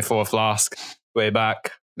asked me for a flask way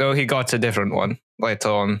back, though he got a different one later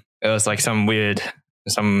on. It was like some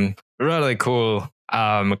really cool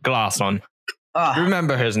glass one. Ah,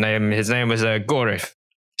 Remember his name? His name was Gorif.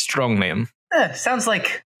 Strong name. sounds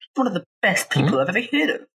like one of the best people I've ever heard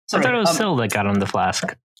of. I Sorry, thought it was Syl that got on the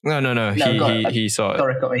flask. No. He saw it.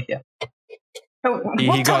 Doric got me here. Oh,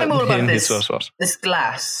 He tell me more about in his this, first was. this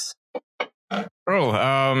glass.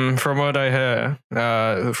 Oh, from what I hear,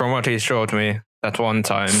 from what he showed me that one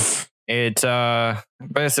time, it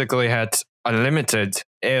basically had unlimited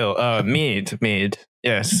ale, mead.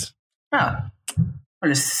 Yes. Ah. Well,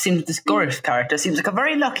 this Gorif character seems like a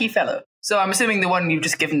very lucky fellow. So I'm assuming the one you've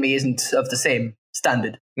just given me isn't of the same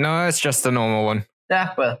standard. No, it's just a normal one.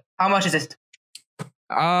 Yeah, well, how much is it?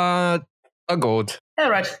 A gold. All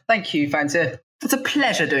right, thank you, Fancy. It's a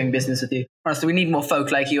pleasure doing business with you. Honestly, we need more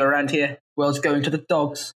folk like you around here. World's going to the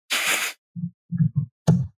dogs.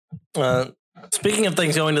 Speaking of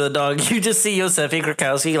things going to the dog, you just see Yosefi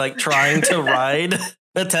Krakowski like trying to ride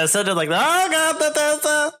Natessa to like, oh god,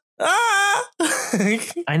 Natessa! Ah!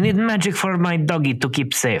 I need magic for my doggy to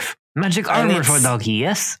keep safe. Magic I armor need for s- doggy,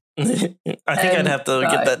 yes? I think I'd have to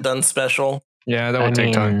get that done special. Yeah, that would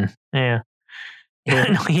take time. Yeah. I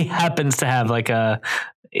know he happens to have like a,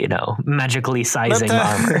 magically sizing But,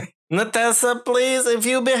 armor. Natessa, please, if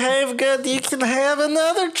you behave good, you can have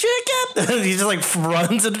another chicken. He just like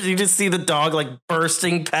runs and you just see the dog like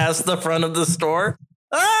bursting past the front of the store.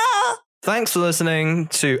 Ah! Thanks for listening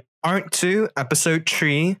to Arc 2, Episode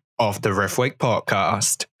 3 of the Riftwake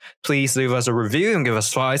Podcast. Please leave us a review and give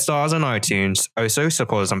us 5 stars on iTunes. Also,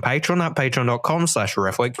 support us on Patreon at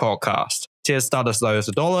patreon.com/Riftwake Podcast. Tiers start as low as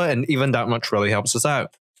 $1, and even that much really helps us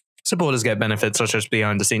out. Supporters get benefits such as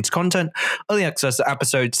behind-the-scenes content, early access to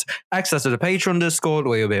episodes, access to the Patreon Discord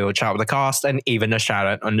where you'll be able to chat with the cast, and even a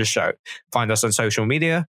shout-out on the show. Find us on social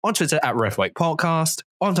media, on Twitter at Riftwake Podcast,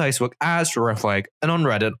 on Facebook as Riftwake, and on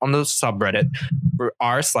Reddit on the subreddit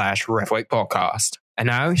r/Riftwake Podcast. And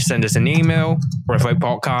now, send us an email,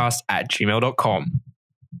 riftwakepodcast@gmail.com.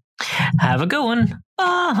 Have a good one.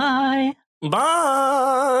 Bye.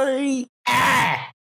 Bye. Ah!